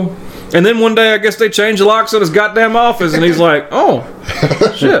usual. And then one day, I guess they changed the locks on his goddamn office, and he's like, "Oh,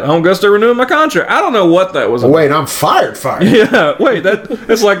 shit, I don't guess they're renewing my contract." I don't know what that was about. Wait, I'm fired. Yeah, wait,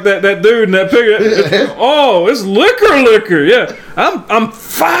 it's like that dude in that pig. Oh, it's liquor. Yeah, I'm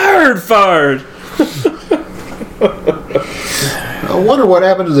fired. I wonder what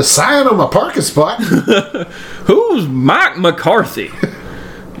happened to the sign on my parking spot. Who's Mike McCarthy?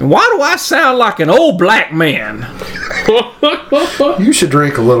 Why do I sound like an old black man? You should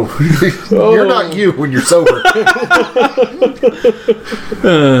drink a little. You're not you when you're sober.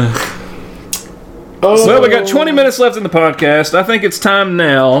 Oh. Well, we got 20 minutes left in the podcast. I think it's time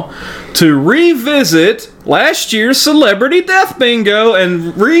now to revisit last year's Celebrity Death Bingo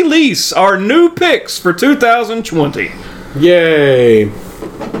and release our new picks for 2020. Yay.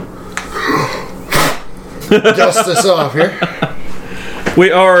 Dust this off here. We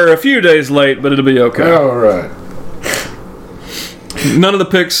are a few days late, but it'll be okay. All right. None of the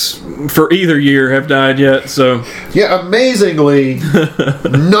picks for either year have died yet, so... Yeah, amazingly,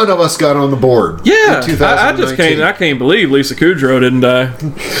 none of us got on the board. Yeah, in I just 2019. I can't believe Lisa Kudrow didn't die.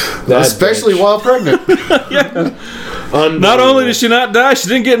 Especially while pregnant. Not only did she not die, she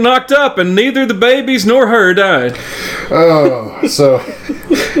didn't get knocked up, and neither the babies nor her died.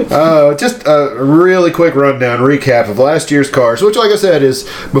 Just a really quick rundown, recap of last year's cars, which, like I said, is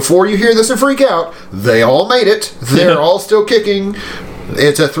before you hear this and freak out, they all made it. They're all still kicking.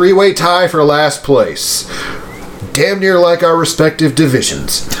 It's a 3-way tie for last place. Damn near like our respective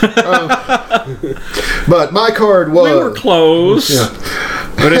divisions. But my card was... We were close.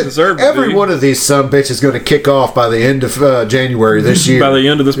 But it deserved to Every be. one of these sumbitches is going to kick off by the end of January this year. By the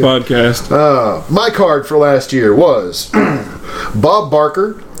end of this podcast. My card for last year was Bob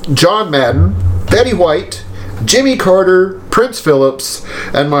Barker, John Madden, Betty White, Jimmy Carter, Prince Phillips,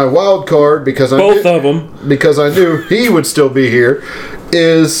 and my wild card, because I knew he would still be here,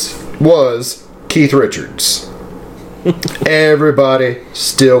 was Keith Richards. Everybody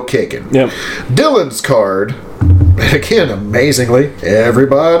still kicking. Yep. Dylan's card, and again, amazingly,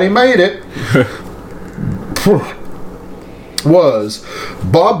 everybody made it, was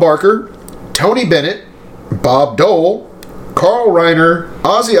Bob Barker, Tony Bennett, Bob Dole, Carl Reiner,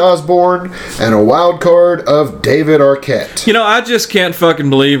 Ozzy Osbourne, and a wild card of David Arquette. You know, I just can't fucking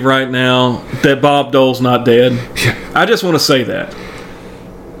believe right now that Bob Dole's not dead. I just want to say that.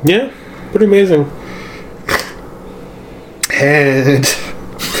 Yeah, pretty amazing. And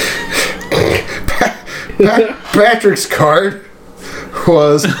Patrick's card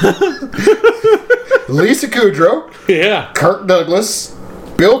was Lisa Kudrow, Yeah. Kirk Douglas,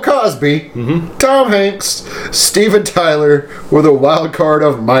 Bill Cosby, Tom Hanks, Steven Tyler, with a wild card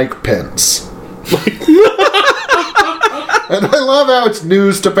of Mike Pence. And I love how it's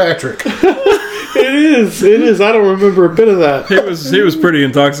news to Patrick. It is. I don't remember a bit of that. He was pretty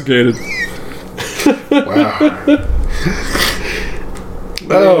intoxicated. Wow.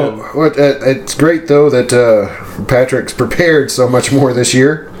 It's great though that Patrick's prepared so much more this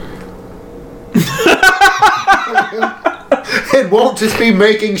year. And won't just be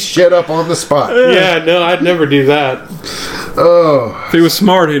making shit up on the spot. Yeah, no, I'd never do that. Oh, If he was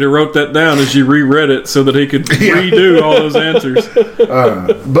smart, he'd have wrote that down as you reread it so that he could redo all those answers.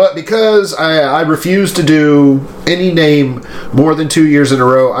 but because I refuse to do any name more than 2 years in a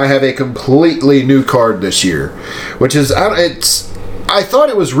row, I have a completely new card this year, which is I thought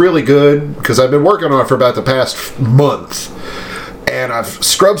it was really good because I've been working on it for about the past month. And I've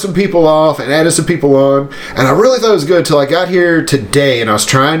scrubbed some people off and added some people on. And I really thought it was good until I got here today and I was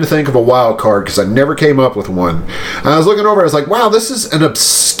trying to think of a wild card because I never came up with one. And I was looking over, I was like, wow, this is an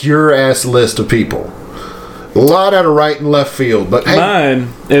obscure-ass list of people. A lot out of right and left field. But hey, Mine,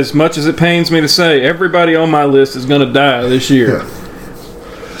 as much as it pains me to say, everybody on my list is going to die this year. Yeah.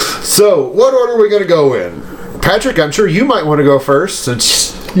 So, what order are we going to go in? Patrick, I'm sure you might want to go first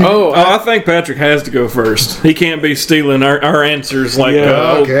since... I think Patrick has to go first. He can't be stealing our answers like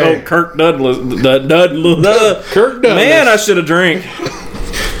okay. Kirk Douglas. Kirk Douglas. Man, I should have drank.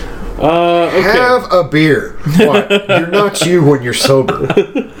 Okay. Have a beer. What? You're not you when you're sober.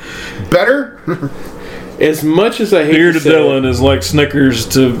 Better? As much as I hate Beer to say Dylan is like Snickers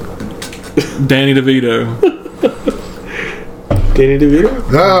to Danny DeVito. Danny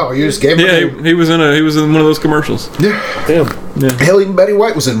DeVito? No, you just gave him a Yeah, name. he was in one of those commercials. Yeah. Damn. Hell, even Betty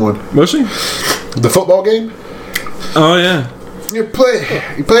White was in one. Was she? The football game? Oh yeah. You're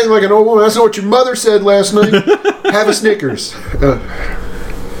playing like an old woman. That's not what your mother said last night. Have a Snickers.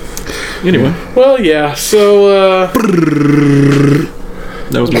 Anyway, Well, yeah, so,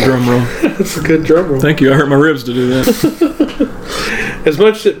 that was my drum roll. that's a good drum roll. Thank you. I hurt my ribs to do that. As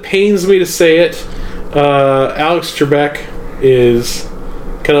much as it pains me to say it, Alex Trebek is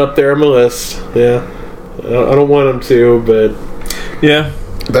kind of up there on my list. Yeah. I don't want him to, but Yeah.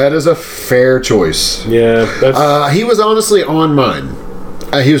 That is a fair choice. yeah, that's, He was honestly on mine.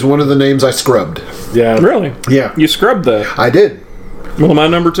 He was one of the names I scrubbed. yeah. Really? Yeah. You scrubbed that. I did. Well, am I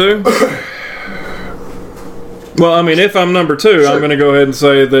number 2? Well, I mean, if I'm number 2, I'm going to go ahead and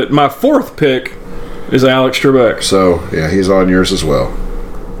say that my 4th pick is Alex Trebek. So, yeah, he's on yours as well.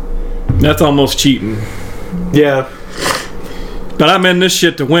 That's almost cheating. Yeah. But I'm in this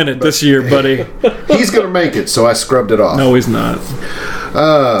shit to win it this year, buddy. He's going to make it, so I scrubbed it off. No, he's not.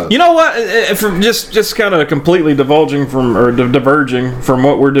 You know what? From just kind of completely diverging from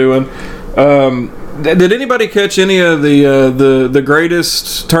what we're doing. Did anybody catch any of the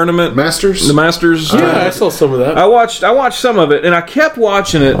greatest tournament? Masters? The Masters? Yeah, I saw some of that. I watched some of it, and I kept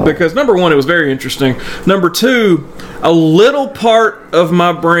watching it because, number one, it was very interesting. Number two, a little part of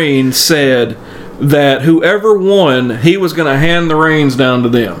my brain said that whoever won, he was going to hand the reins down to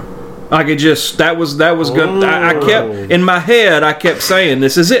them. Like that was good. I kept in my head. I kept saying,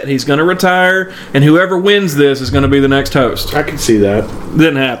 "This is it. He's going to retire, and whoever wins this is going to be the next host." I could see that.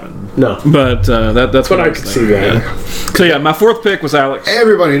 Didn't happen. No. But that's what I could see that. Yeah. So yeah, my fourth pick was Alex.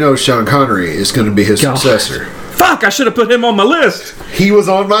 Everybody knows Sean Connery is going to be his successor. Fuck! I should have put him on my list. He was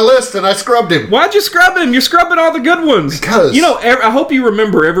on my list, and I scrubbed him. Why'd you scrub him? You're scrubbing all the good ones. Because I hope you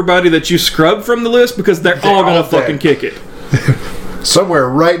remember everybody that you scrubbed from the list because they're all gonna fucking kick it. Somewhere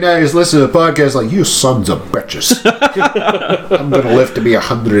right now he's listening to the podcast like, you sons of bitches. I'm going to live to be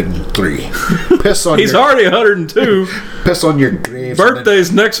 103. He's already 102. Piss on your grave.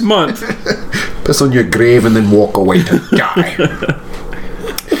 Birthday's next month. Piss on your grave and then walk away to die.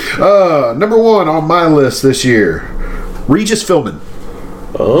 Number one on my list this year, Regis Philbin.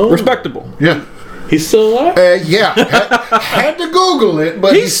 Oh. Respectable. Yeah. He's still alive? Yeah. Had to Google it,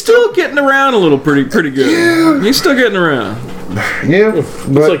 but he's still getting around a little pretty good. Yeah. He's still getting around. Yeah. It's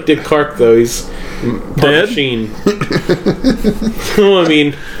like Dick Clark, though. He's dead? Machine. Well, I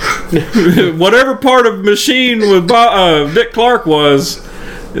mean... whatever part of machine with Dick Clark was,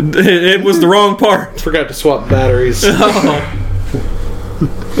 it was the wrong part. Forgot to swap batteries. That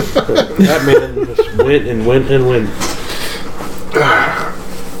man just went and went and went.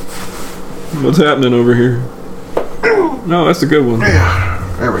 What's happening over here? No, that's a good one.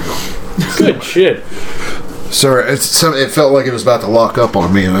 There we go. Good shit. Sorry, it felt like it was about to lock up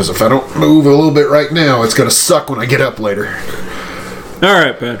on me, and as if I don't move a little bit right now, it's going to suck when I get up later. All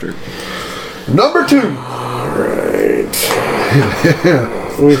right, Patrick. Number two. All right.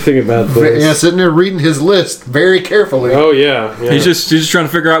 Let me think about this. Yeah, sitting there reading his list very carefully. Oh, yeah. He's just trying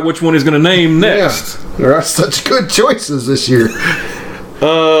to figure out which one he's going to name next. Yeah. There are such good choices this year.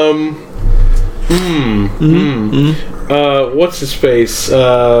 What's his face?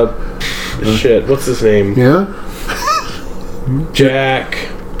 Shit, what's his name? Yeah? Jack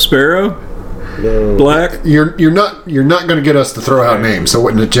Sparrow? No. Black? You're not going to get us to throw out names, so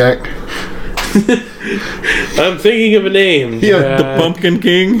wouldn't it, Jack? I'm thinking of a name. Yeah, the Pumpkin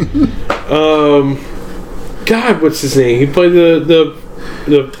King? God, what's his name? He played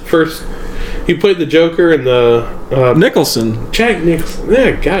the first... He played the Joker and the... Nicholson. Jack Nicholson.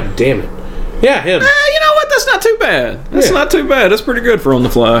 Yeah, God damn it. Yeah, him. You know what? That's not too bad. That's not too bad. That's pretty good for on the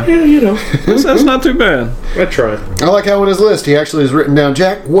fly. Yeah, you know. That's not too bad. I try. I like how on his list he actually has written down,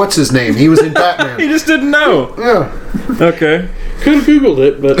 Jack, what's his name? He was in Batman. He just didn't know. Yeah. Could Okay. have Googled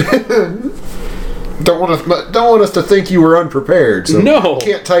it, but... Don't want us to think you were unprepared, so No.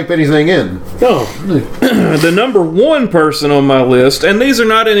 can't type anything in. No. The number one person on my list, and these are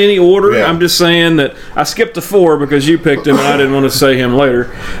not in any order. Yeah. I'm just saying that I skipped to 4 because you picked him and I didn't want to say him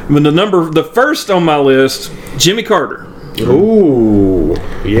later. But the first on my list, Jimmy Carter. Ooh.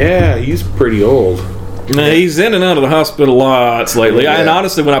 Yeah, he's pretty old. Now, he's in and out of the hospital lots lately. Yeah. And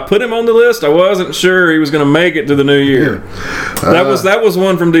honestly, when I put him on the list, I wasn't sure he was going to make it to the new year. That was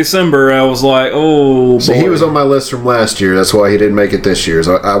one from December. I was like, oh, boy. See, he was on my list from last year. That's why he didn't make it this year.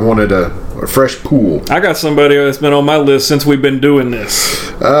 So I wanted a fresh pool. I got somebody that's been on my list since we've been doing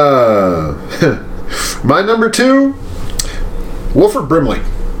this. My number 2, Wilford Brimley.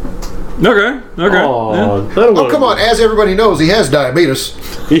 Okay. Oh, Yeah. Come on. As everybody knows, he has diabetes.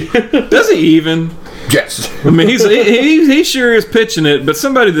 Does he even? Yes. I mean, he sure is pitching it, but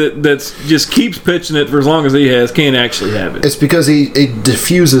somebody that's just keeps pitching it for as long as he has can't actually have it. It's because he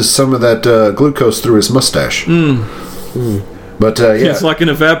diffuses some of that glucose through his mustache. But yeah, It's like an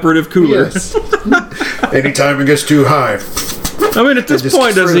evaporative cooler. yes. Anytime it gets too high. I mean, at this just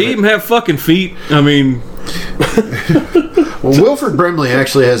point, does trim he it. even have fucking feet? I mean, Well, Wilford Brimley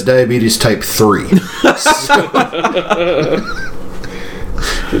actually has diabetes type 3.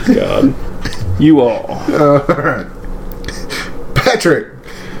 Good God. you all. All right. Patrick,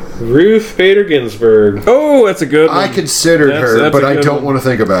 Ruth Bader Ginsburg. Oh, that's a good one. I considered her, That's but a I good don't one. want to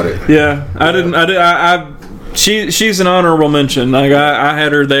think about it. Yeah, I didn't. She's an honorable mention. Like I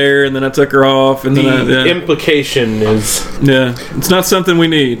had her there, and then I took her off, and then The implication is... it's not something we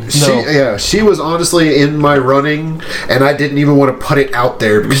need. She was honestly in my running, and I didn't even want to put it out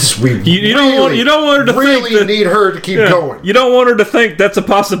there because we You don't want her to really think that, need her to keep going. You don't want her to think that's a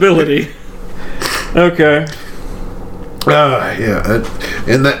possibility. Okay.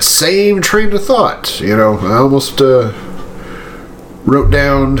 In that same train of thought, I almost wrote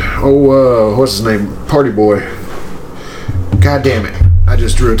down, what's his name? Party Boy. God damn it. I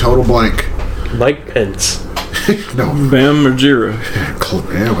just drew a total blank. Mike Pence. No. Bam Margera.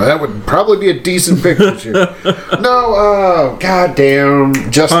 Yeah, well, that would probably be a decent pick this year. No, goddamn.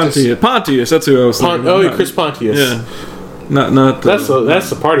 Justice. Pontius, that's who I was thinking. Chris Pontius. Yeah. Not That's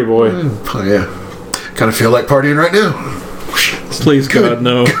the party boy. Oh, yeah. Kind of feel like partying right now. Please, God,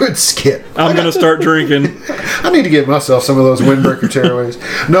 no. Good skit. I'm going to start drinking. I need to give myself some of those windbreaker tearaways.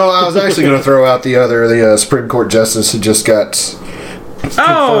 No, I was actually going to throw out the Supreme Court Justice who just got...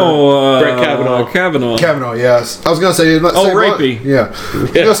 Brett Kavanaugh. Kavanaugh, yes. I was going to say... rapey. Yeah. I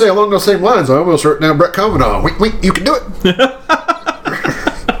was going to say along those same lines. I almost wrote down Brett Kavanaugh. Wink, you can do it.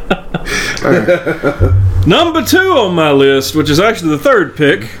 All right. Number 2 on my list, which is actually the third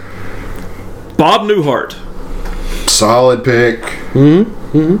pick, Bob Newhart. Solid pick.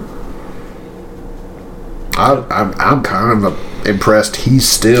 I'm kind of impressed. He's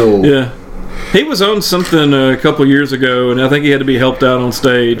still... Yeah. He was on something a couple years ago, and I think he had to be helped out on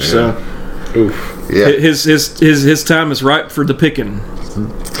stage. So, Oof. Yeah. his time is ripe for the picking.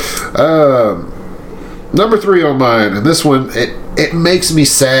 Number 3 on mine, and this one it makes me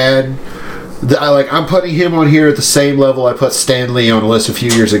sad. I'm putting him on here at the same level I put Stan Lee on a list a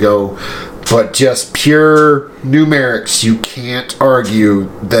few years ago, but just pure numerics, you can't argue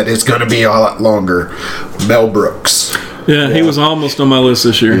that it's going to be a lot longer. Mel Brooks. Yeah, he was almost on my list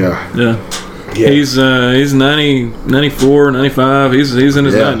this year. Yeah. He's 90, 94, 95. He's in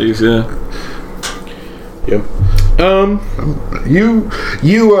his 90s. Yep. You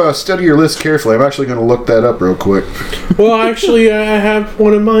study your list carefully. I'm actually going to look that up real quick. Well, actually, I have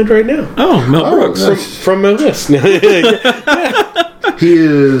one in mind right now. Oh, Mel Brooks. Nice. From my list. He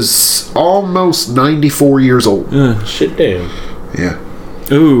is almost 94 years old. Shit damn. Yeah.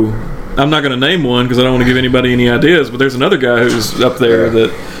 Ooh, I'm not going to name one because I don't want to give anybody any ideas. But there's another guy who's up there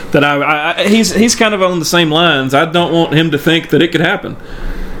that I he's kind of on the same lines. I don't want him to think that it could happen.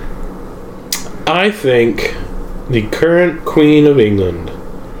 I think the current Queen of England.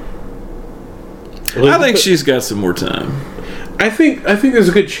 I think she's got some more time. I think there's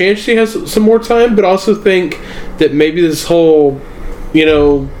a good chance she has some more time, but also think that maybe this whole,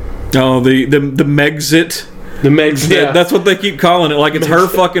 the Megxit. The Megs, yeah. That's what they keep calling it, like it's her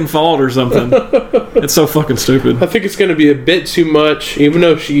fucking fault or something. It's so fucking stupid. I think it's going to be a bit too much, even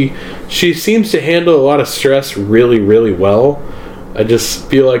though she seems to handle a lot of stress really, really well. I just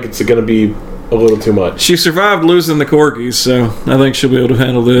feel like it's going to be a little too much. She survived losing the corgis, so I think she'll be able to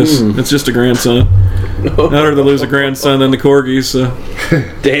handle this. It's just a grandson. Better to lose a grandson than the corgis, so.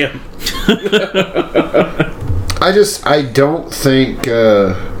 Damn. I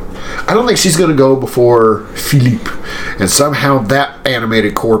don't think she's going to go before Philippe. And somehow that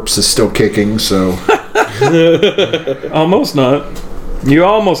animated corpse is still kicking, so... Almost not. You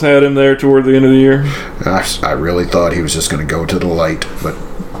almost had him there toward the end of the year. I really thought he was just going to go to the light, but...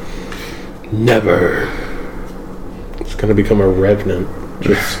 Never. It's going to become a revenant.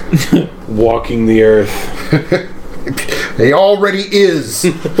 Just walking the earth. He already is.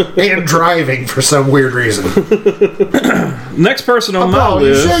 And driving for some weird reason. Next person on my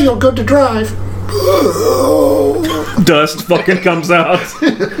list. You sure you're good to drive? Dust fucking comes out.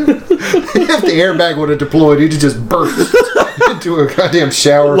 If the airbag would have deployed, he'd just burst into a goddamn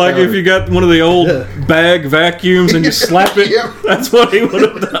shower. Like if you got one of the old bag vacuums and you slap it, that's what he would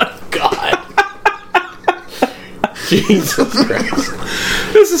have done. God. Jesus Christ.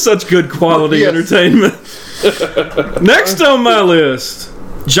 This is such good quality entertainment. Next on my list,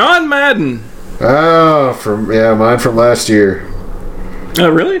 John Madden. Oh, mine from last year. Oh,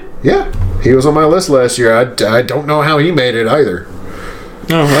 really? Yeah, he was on my list last year. I don't know how he made it either.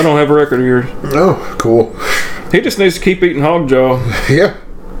 No, I don't have a record of yours. Oh, cool. He just needs to keep eating hog jaw. Yeah.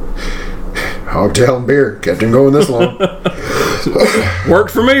 Hog tail and beer. Kept him going this long.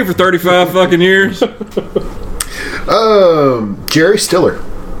 Worked for me for 35 fucking years. Jerry Stiller.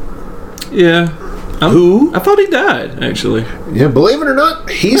 Yeah. Who? I thought he died, actually. Yeah, believe it or not,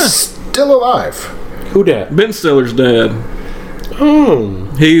 he's still alive. Who dat? Ben Stiller's dad. Oh.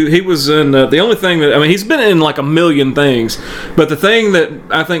 He was in the only thing that he's been in like a million things, but the thing that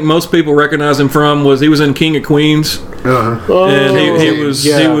I think most people recognize him from was he was in King of Queens. Uh-huh. And he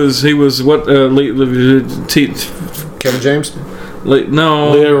was what Kevin James?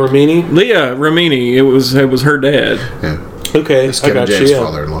 No, Leah Remini. Leah Remini. It was her dad. Yeah. Okay, It's I Kevin got James' you.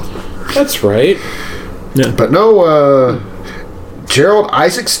 father-in-law. That's right. Yeah, but no. Gerald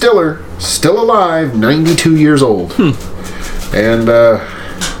Isaac Stiller, still alive, 92 years old. And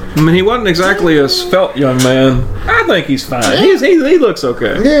he wasn't exactly a svelte young man. I think he's fine. He looks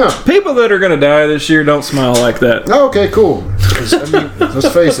okay. Yeah. People that are going to die this year don't smile like that. Okay, cool. 'Cause, I mean,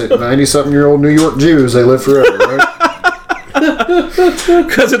 let's face it, 90-something-year-old New York Jews, they live forever, right?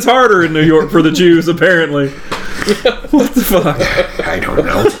 Because it's harder in New York for the Jews, apparently. What the fuck? I don't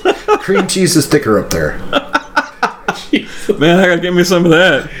know. Cream cheese is thicker up there. Man, I gotta get me some of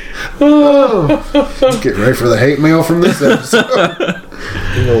that. Get ready for the hate mail from this episode.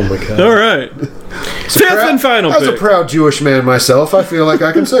 Oh my god. All right. Fifth and final As a pick. proud Jewish man myself, I feel like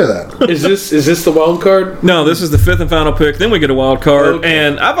I can say that. Is this the wild card? No, this is the fifth and final pick. Then we get a wild card. Okay.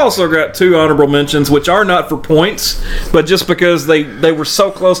 And I've also got 2 honorable mentions, which are not for points, but just because they were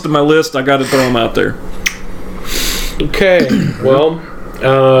so close to my list, I got to throw them out there. Okay. Well,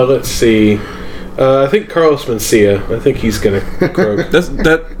 let's see. I think Carlos Mencia. I think he's gonna croak.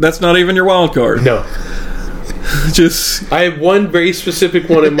 That's not even your wild card. No. Just I have one very specific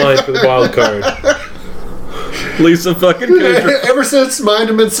one in mind for the wild card. Lisa fucking Kudrow. Ever since Mind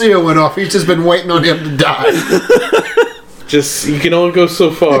and Mencia went off, he's just been waiting on him to die. Just, you can only go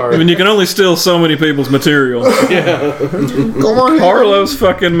so far. I mean, you can only steal so many people's material. Yeah. Come on, Carlos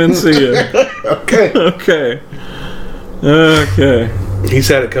fucking Mencia. Okay. Okay. He's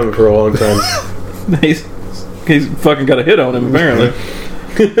had it coming for a long time. He's fucking got a hit on him, apparently.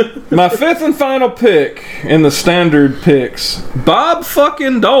 My fifth and final pick in the standard picks, Bob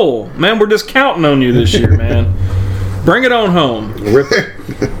fucking Dole. Man, we're just counting on you this year, man. Bring it on home. Rip it.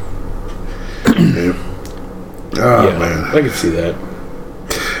 Oh, Yeah, man. I can see that.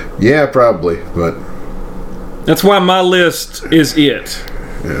 Yeah, probably, but That's why my list is it.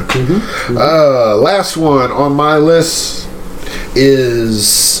 last one on my list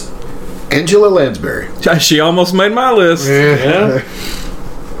is Angela Lansbury. She almost made my list. Yeah.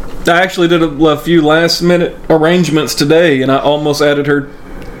 I actually did a few last minute arrangements today, and I almost added her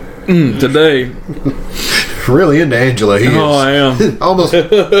today. Really into Angela. He Oh, I is. am. Almost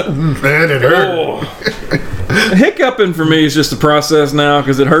added her. Oh. Hiccuping for me is just a process now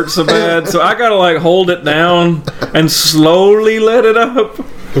because it hurts so bad. So I gotta like hold it down and slowly let it up.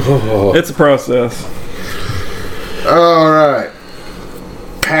 Oh. It's a process. All right.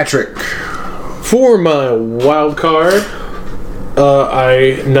 Patrick. For my wild card,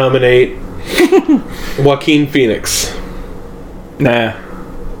 I nominate Joaquin Phoenix. Nah,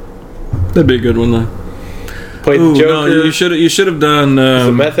 that'd be a good one though. Played Ooh, the Joker. no, you should have done He's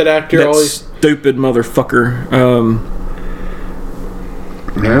a method actor. that Always. stupid motherfucker.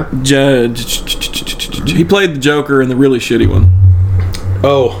 Yeah. He played the Joker in the really shitty one.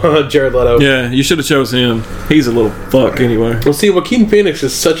 Oh, Jared Leto. Yeah, you should have chose him. He's a little fuck anyway. Well, see, Joaquin Phoenix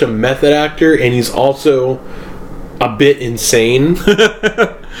is such a method actor, and he's also a bit insane.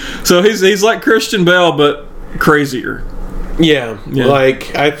 So he's like Christian Bale, but crazier. Yeah,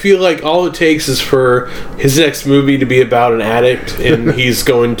 like I feel like all it takes is for his next movie to be about an addict, and he's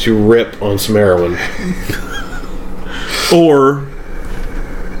going to rip on some heroin. Or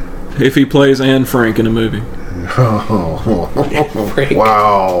if he plays Anne Frank in a movie. Frank.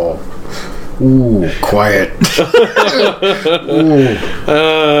 Wow. Ooh, quiet.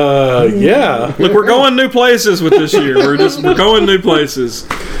 Yeah. Look, we're going new places with this year. We're going new places.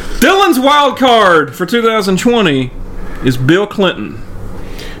 Dylan's wild card for 2020 is Bill Clinton.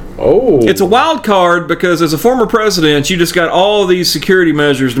 Oh, It's a wild card because as a former president, you just got all these security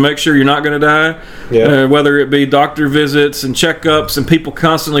measures to make sure you're not going to die. Yeah. Whether it be doctor visits and checkups and people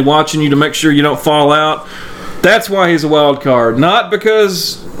constantly watching you to make sure you don't fall out. That's why he's a wild card. Not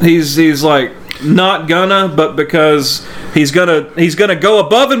because he's like not gonna, but because he's gonna go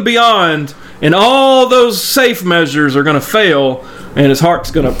above and beyond, and all those safe measures are gonna fail, and his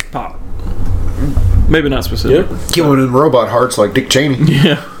heart's gonna pop. Maybe not specific. yeah. Killing in robot hearts like Dick Cheney.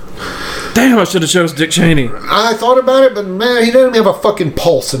 Yeah. Damn, I should have chose Dick Cheney. I thought about it, but man, he doesn't have a fucking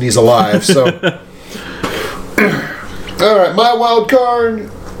pulse and he's alive, so. Alright, my wild card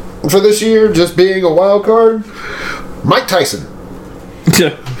for this year, just being a wild card, Mike Tyson.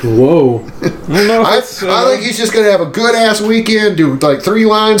 Whoa. I think he's just going to have a good ass weekend, do like 3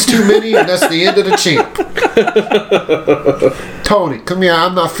 lines too many, and that's the end of the champ. Tony, come here.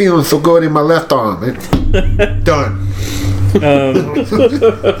 I'm not feeling so good in my left arm. Done.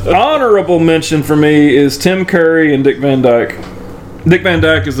 Honorable mention for me is Tim Curry and Dick Van Dyke. Dick Van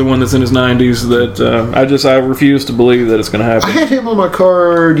Dyke is the one that's in his 90s that I refuse to believe that it's going to I happen. had him on my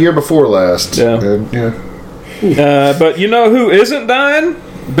card year before last. Yeah. Yeah. But you know who isn't dying?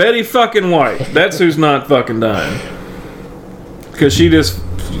 Betty fucking White. That's who's not fucking dying. Because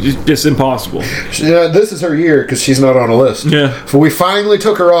it's impossible. Yeah, this is her year because she's not on a list. Yeah. So we finally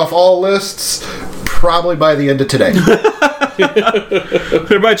took her off all lists, probably by the end of today.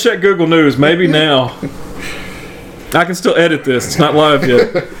 Everybody check Google News. Maybe now. I can still edit this. It's not live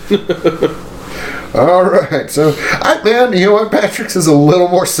yet. All right. So, man, you know what? Patrick's is a little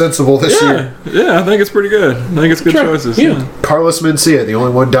more sensible this year. Yeah, I think it's pretty good. I think it's good choices. Yeah. Carlos Mencia, the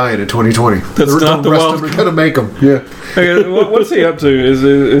only one dying in 2020. That's not the rest wild of them are going to make them. Yeah. Okay, what's he up to?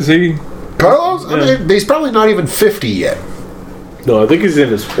 Is he? Carlos? I mean, he's probably not even 50 yet. No, I think he's in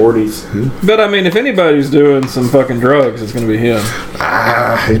his 40s. But I mean, if anybody's doing some fucking drugs, it's going to be him.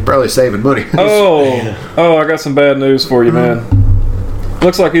 He's probably saving money. Oh, I got some bad news for you, man.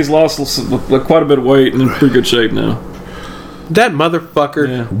 Looks like he's lost quite a bit of weight and in pretty good shape now. That motherfucker.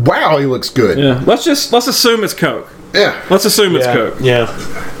 Yeah. Wow, he looks good. Yeah. Let's assume it's coke. Yeah. Let's assume it's coke. Yeah.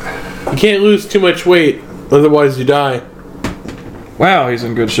 You can't lose too much weight, otherwise you die. Wow, he's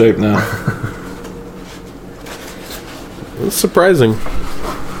in good shape now. That's surprising.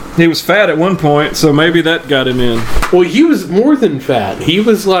 He was fat at one point, so maybe that got him in. Well, he was more than fat. He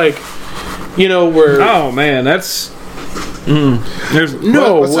was like, where... Oh man, that's. There's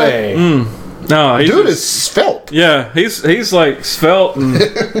No what's way. no, he's Dude is svelte. Yeah, he's like svelte and.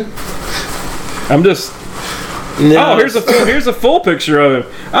 I'm just. No. Oh, here's a full picture of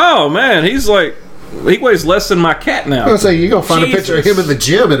him. Oh man, he weighs less than my cat now. I was saying, you're going to find a picture of him in the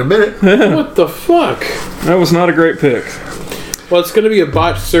gym in a minute. What the fuck? That was not a great pic. Well, it's going to be a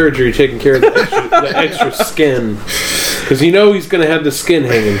botched surgery taking care of the extra skin. Because he's going to have the skin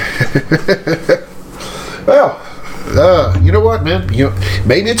hanging. Well, you know what, man?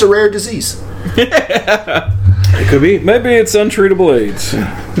 Maybe it's a rare disease. It could be. Maybe it's untreatable AIDS.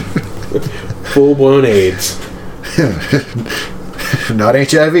 Full-blown AIDS. Not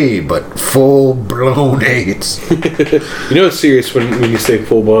HIV, but full-blown AIDS. It's serious when you say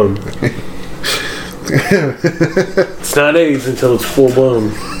full-blown. It's not AIDS until it's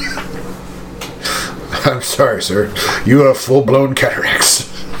full-blown. I'm sorry, sir. You have full-blown cataracts.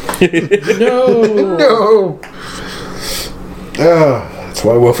 No. No. That's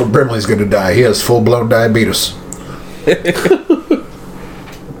why Wilford Brimley's going to die. He has full-blown diabetes.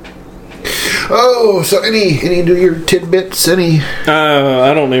 Oh, so any New Year tidbits? Any?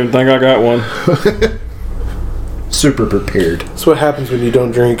 I don't even think I got one. Super prepared. That's what happens when you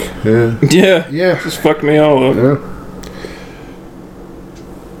don't drink. Yeah. Yeah, just fucked me all up.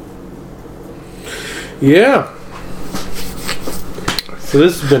 Yeah. So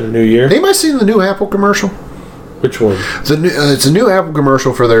this has been a new year. Anybody seen the new Apple commercial? Which one? It's a new Apple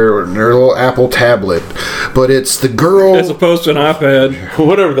commercial for their little Apple tablet, but it's the girl. As opposed to an iPad.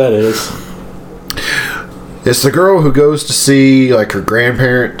 Whatever that is. It's the girl who goes to see like her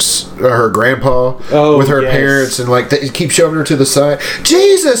grandparents, or her grandpa, with her parents, and like they keep shoving her to the side.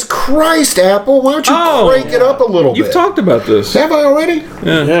 Jesus Christ, Apple! Why don't you crank it up a little bit? You've talked about this. Have I already?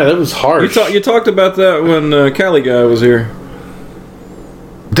 Yeah, that was harsh. You talked about that when Cali guy was here.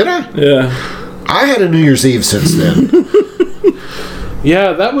 Did I? Yeah. I had a New Year's Eve since then.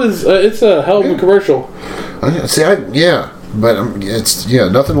 Yeah, that was. It's a hell of a commercial. Yeah. But it's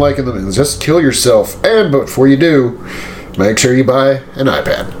nothing like it. Just kill yourself, but before you do, make sure you buy an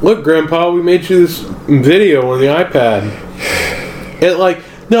iPad. Look, Grandpa, we made you this video on the iPad.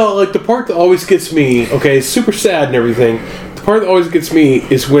 And the part that always gets me. Okay, it's super sad and everything. The part that always gets me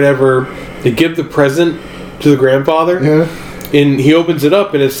is whenever they give the present to the grandfather. Yeah. And he opens it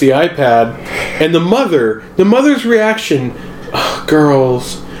up and it's the iPad, and the mother's reaction, oh,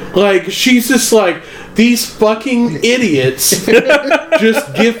 girls, she's just like, these fucking idiots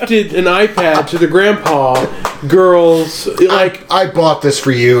just gifted an iPad to the grandpa. Girls, I bought this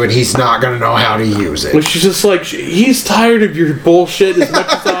for you, and he's not going to know how to use it. She's just like, he's tired of your bullshit as much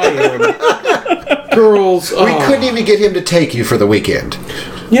as I am. Girls, we couldn't even get him to take you for the weekend.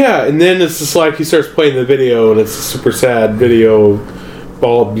 Yeah, and then it's just like he starts playing the video, and it's a super sad video of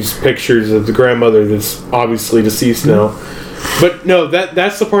all of these pictures of the grandmother that's obviously deceased now. But no,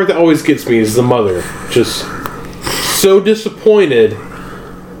 that's the part that always gets me, is the mother. Just so disappointed.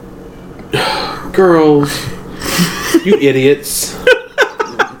 Girls, you idiots.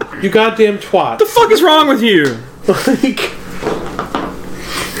 You goddamn twat. What the fuck is wrong with you?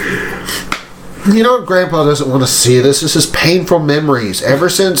 You know, Grandpa doesn't want to see this. This is painful memories. Ever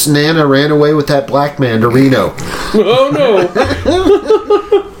since Nana ran away with that black man to Reno. Oh no.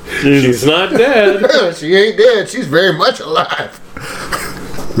 She's not dead. She ain't dead. She's very much alive.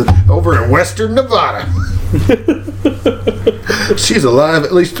 Over in western Nevada. She's alive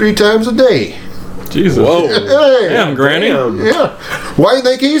at least 3 times a day. Jesus. Whoa. Hey, Damn, Granny. Damn. yeah. Why do you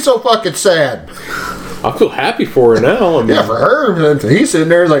think he's so fucking sad? I feel happy for her now. I mean, Yeah, for her. He's sitting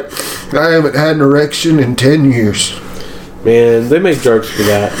there like, I haven't had an erection in 10 years. man, they make drugs for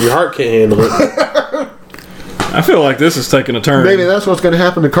that. Your heart can't handle it. I feel like this is taking a turn. Maybe that's what's going to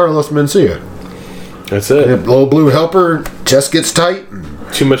happen to Carlos Mencia. That's it. Little blue helper, chest gets tight.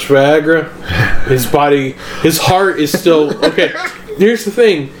 Too much Viagra. His body, his heart is still okay. Here's the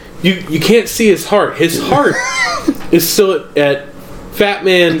thing: you can't see his heart. His heart is still at Fat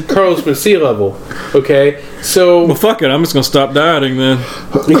Man Carlos Mencia level. Okay, so Well, fuck it. I'm just gonna stop dieting then.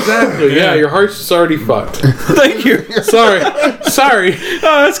 exactly, yeah, your heart's just already fucked. Thank you. Sorry.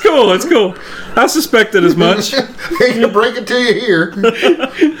 Oh, that's cool. That's cool. I suspected as much. Hate to break it to you here.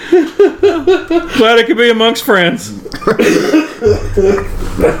 Glad it could be amongst friends.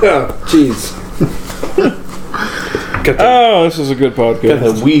 Jeez. Got Oh, this is a good the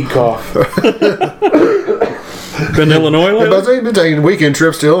podcast. weed cough. Been in Illinois But lately? they've been taking weekend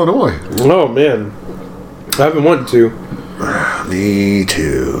trips to Illinois. Oh man, I've been wanting to. Me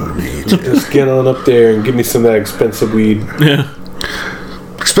too. Just get on up there and give me some of that expensive weed. Yeah.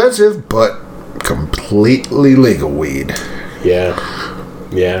 Expensive, but completely legal weed. Yeah.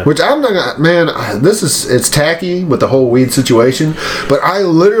 Yeah. Which I'm not gonna, man, it's tacky with the whole weed situation, but I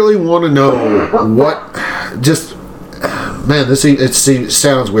literally want to know what, just, man, it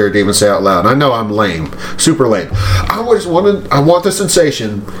sounds weird to even say out loud. I know I'm lame, super lame. I want the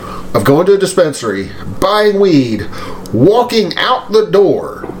sensation of going to a dispensary, buying weed, walking out the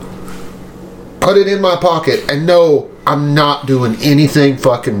door, put it in my pocket, and know I'm not doing anything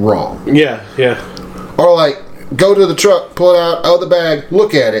fucking wrong. Yeah. Yeah. Or like, go to the truck, pull it out of the bag,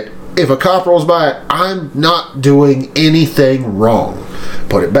 look at it. If a cop rolls by it, I'm not doing anything wrong.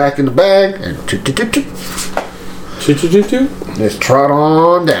 Put it back in the bag and just trot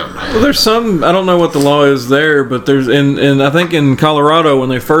on down. Well, there's some, I don't know what the law is there, but there's, and I think in Colorado when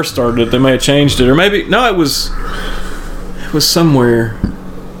they first started it, they may have changed it. Or maybe, no, it was somewhere.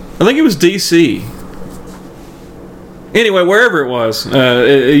 I think it was D.C. Anyway, wherever it was,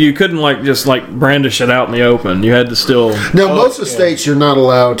 you couldn't just brandish it out in the open. You had to still. Now, most of the states you're not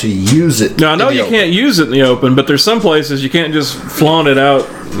allowed to use it. Now I know in the you open. can't use it in the open, but there's some places you can't just flaunt it out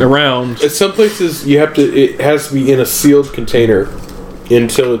around. At some places, it has to be in a sealed container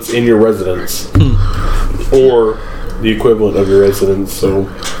until it's in your residence. Or the equivalent of your residence, so.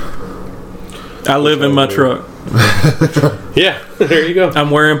 I live in my truck. Yeah, there you go. I'm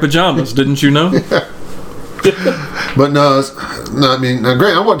wearing pajamas. Didn't you know? But no, I mean, now,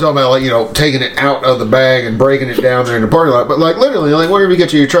 Grant, I want to talk about taking it out of the bag and breaking it down there in the parking lot. But literally, whenever you get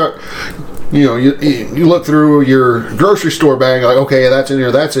to your truck, you look through your grocery store bag, okay, that's in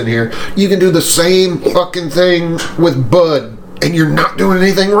here, that's in here. You can do the same fucking thing with bud, and you're not doing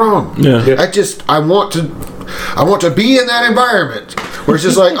anything wrong. Yeah. I want to be in that environment where it's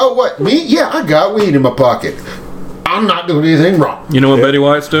just like, oh, what, me? Yeah, I got weed in my pocket. I'm not doing anything wrong. You know what Betty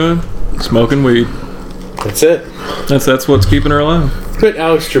White's doing? Smoking weed. That's it. That's what's keeping her alive. But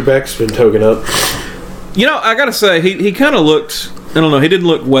Alex Trebek's been token up. I gotta say, he kind of looked. I don't know. He didn't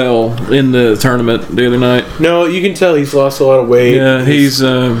look well in the tournament the other night. No, you can tell he's lost a lot of weight. Yeah, he's.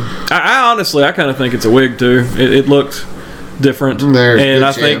 I honestly, I kind of think it's a wig too. It looked different, There's and good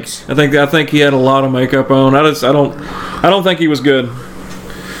I chance. think he had a lot of makeup on. I don't think he was good.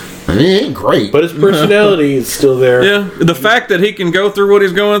 He ain't great. But his personality is still there. Yeah, the fact that he can go through what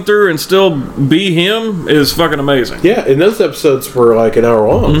he's going through and still be him is fucking amazing. Yeah, and those episodes were an hour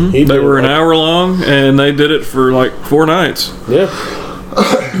long. They were an hour long, and they did it for 4 nights. Yeah.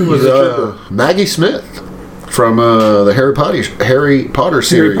 Maggie Smith from the Harry Potter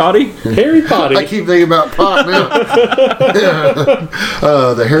series. Potty? Harry Potter. I keep thinking about pot now.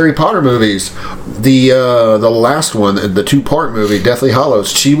 The Harry Potter movies. The last one, the 2-part movie, Deathly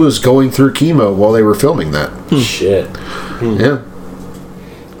Hallows. She was going through chemo while they were filming that. Shit. Yeah.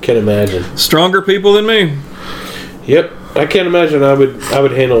 Can't imagine. Stronger people than me. Yep. I can't imagine I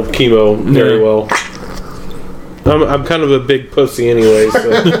would handle chemo very well. I'm kind of a big pussy anyway, so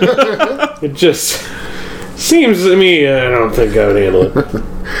it just seems to me I don't think I would handle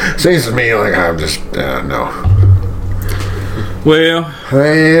it. Seems to me like I'm just no. Well,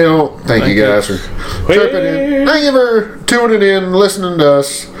 Thank you guys for tripping in. Thank you for tuning in, listening to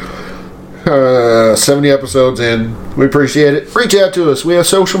us. 70 episodes in. We appreciate it. Reach out to us. We have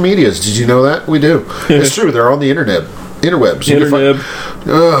social medias. Did you know that? We do. It's true. They're on the interwebs. You can internet.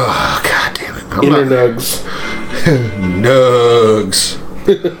 Oh, god damn it. Internugs. Nugs.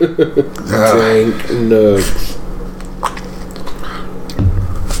 Dank nugs.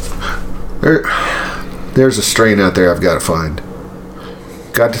 There's a strain out there I've got to find.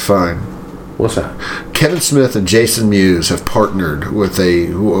 What's that? Kevin Smith and Jason Mewes have partnered with a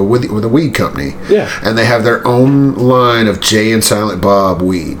weed company. Yeah. And they have their own line of Jay and Silent Bob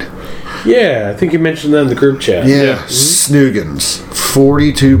weed. Yeah, I think you mentioned that in the group chat. Yeah. Snoogans.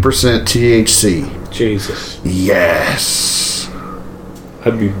 42% THC. Jesus. Yes.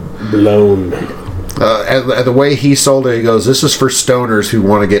 I'd be blown. The way he sold it, he goes, "This is for stoners who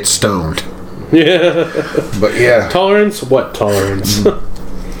want to get stoned." Yeah. But yeah. Tolerance? What tolerance?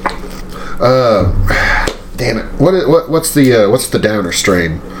 Damn it. What's the downer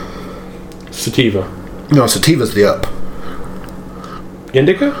strain? Sativa. No, sativa's the up.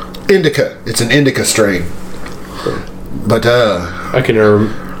 Indica? Indica. It's an indica strain. But I can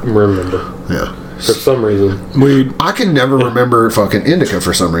remember. yeah. For some reason. Weed. I can never remember fucking indica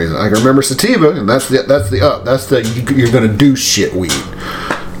for some reason. I can remember sativa, and that's the up. That's the you're gonna do shit weed.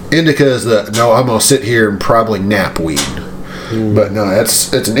 Indica is the no. I'm gonna sit here and probably nap weed. But no,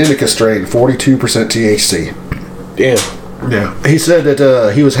 it's an indica strain, 42% THC. Damn. Yeah. He said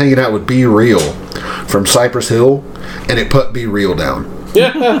that he was hanging out with Be Real from Cypress Hill, and it put Be Real down.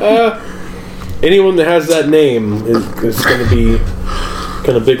 Anyone that has that name is going to be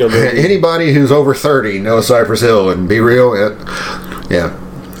kind of big on that. Anybody who's over 30 knows Cypress Hill and Be Real. Yeah.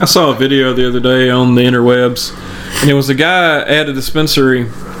 I saw a video the other day on the interwebs, and it was a guy at a dispensary,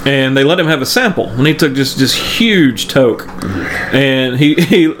 and they let him have a sample, and he took just huge toke, and he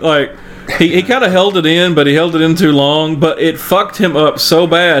kind of held it in, but he held it in too long, but it fucked him up so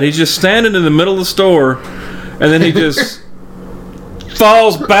bad. He's just standing in the middle of the store, and then he just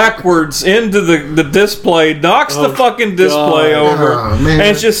falls backwards into the display, knocks the fucking display over, and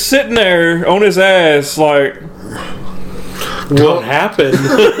it's just sitting there on his ass like, What happened?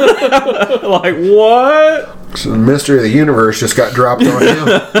 like, what? So the mystery of the universe just got dropped on him.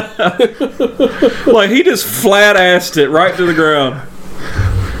 Like, he just flat-assed it right to the ground.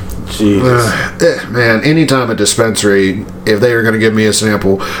 Jesus. Man, anytime a dispensary, if they were going to give me a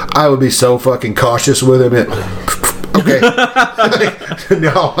sample, I would be so fucking cautious with him. Okay.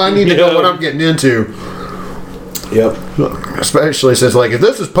 No, I need to know what I'm getting into. Yep. Especially since, like, if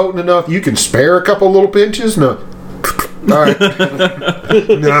this is potent enough, you can spare a couple little pinches. No. All right.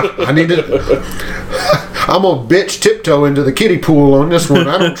 No, I need to. I'm gonna bitch tiptoe into the kiddie pool on this one.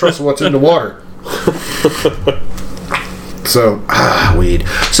 I don't trust what's in the water. So, weed.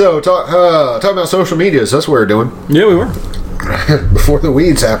 So, talking about social medias, that's what we're doing. Yeah, we were. Before the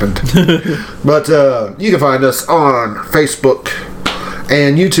weeds happened. But you can find us on Facebook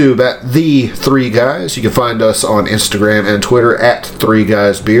and YouTube at The Three Guys. You can find us on Instagram and Twitter at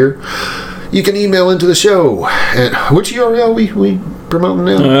 3guysbeer. You can email into the show. And which URL we promoting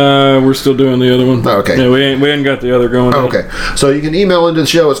now? We're still doing the other one. Oh, okay. Yeah, we ain't got the other going. Oh, okay. So you can email into the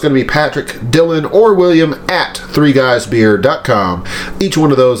show. It's going to be Patrick, Dylan, or William at 3guysbeer.com. Each one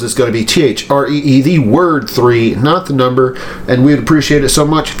of those is going to be THREE, the word 3, not the number. And we'd appreciate it so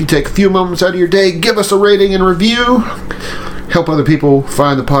much if you take a few moments out of your day, give us a rating and review. Help other people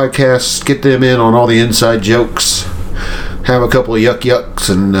find the podcast, get them in on all the inside jokes. Have a couple of yucks,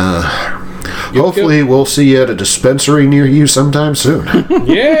 and hopefully we'll see you at a dispensary near you sometime soon.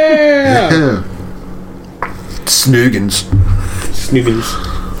 Yeah. Snoogans.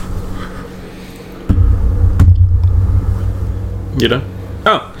 You know?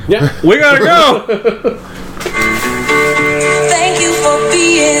 Oh. Yeah. We gotta go! Thank you for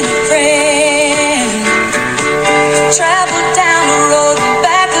being a friend. Travel down the road and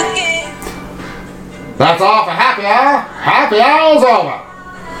back again. That's all for happy hour. Happy hour's over.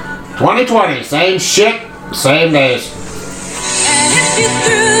 2020, same shit, same days. And if you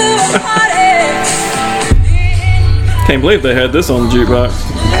threw a party, Can't believe they had this on the jukebox.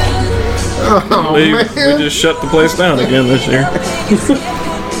 Oh, We man. just shut the place down again this year.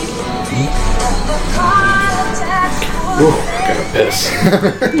 Piss.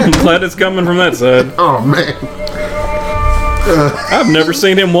 I'm glad it's coming from that side. Oh, man. I've never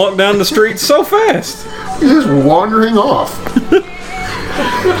seen him walk down the street so fast. He's just wandering off.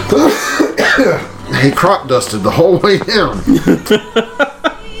 He crop dusted the whole way down.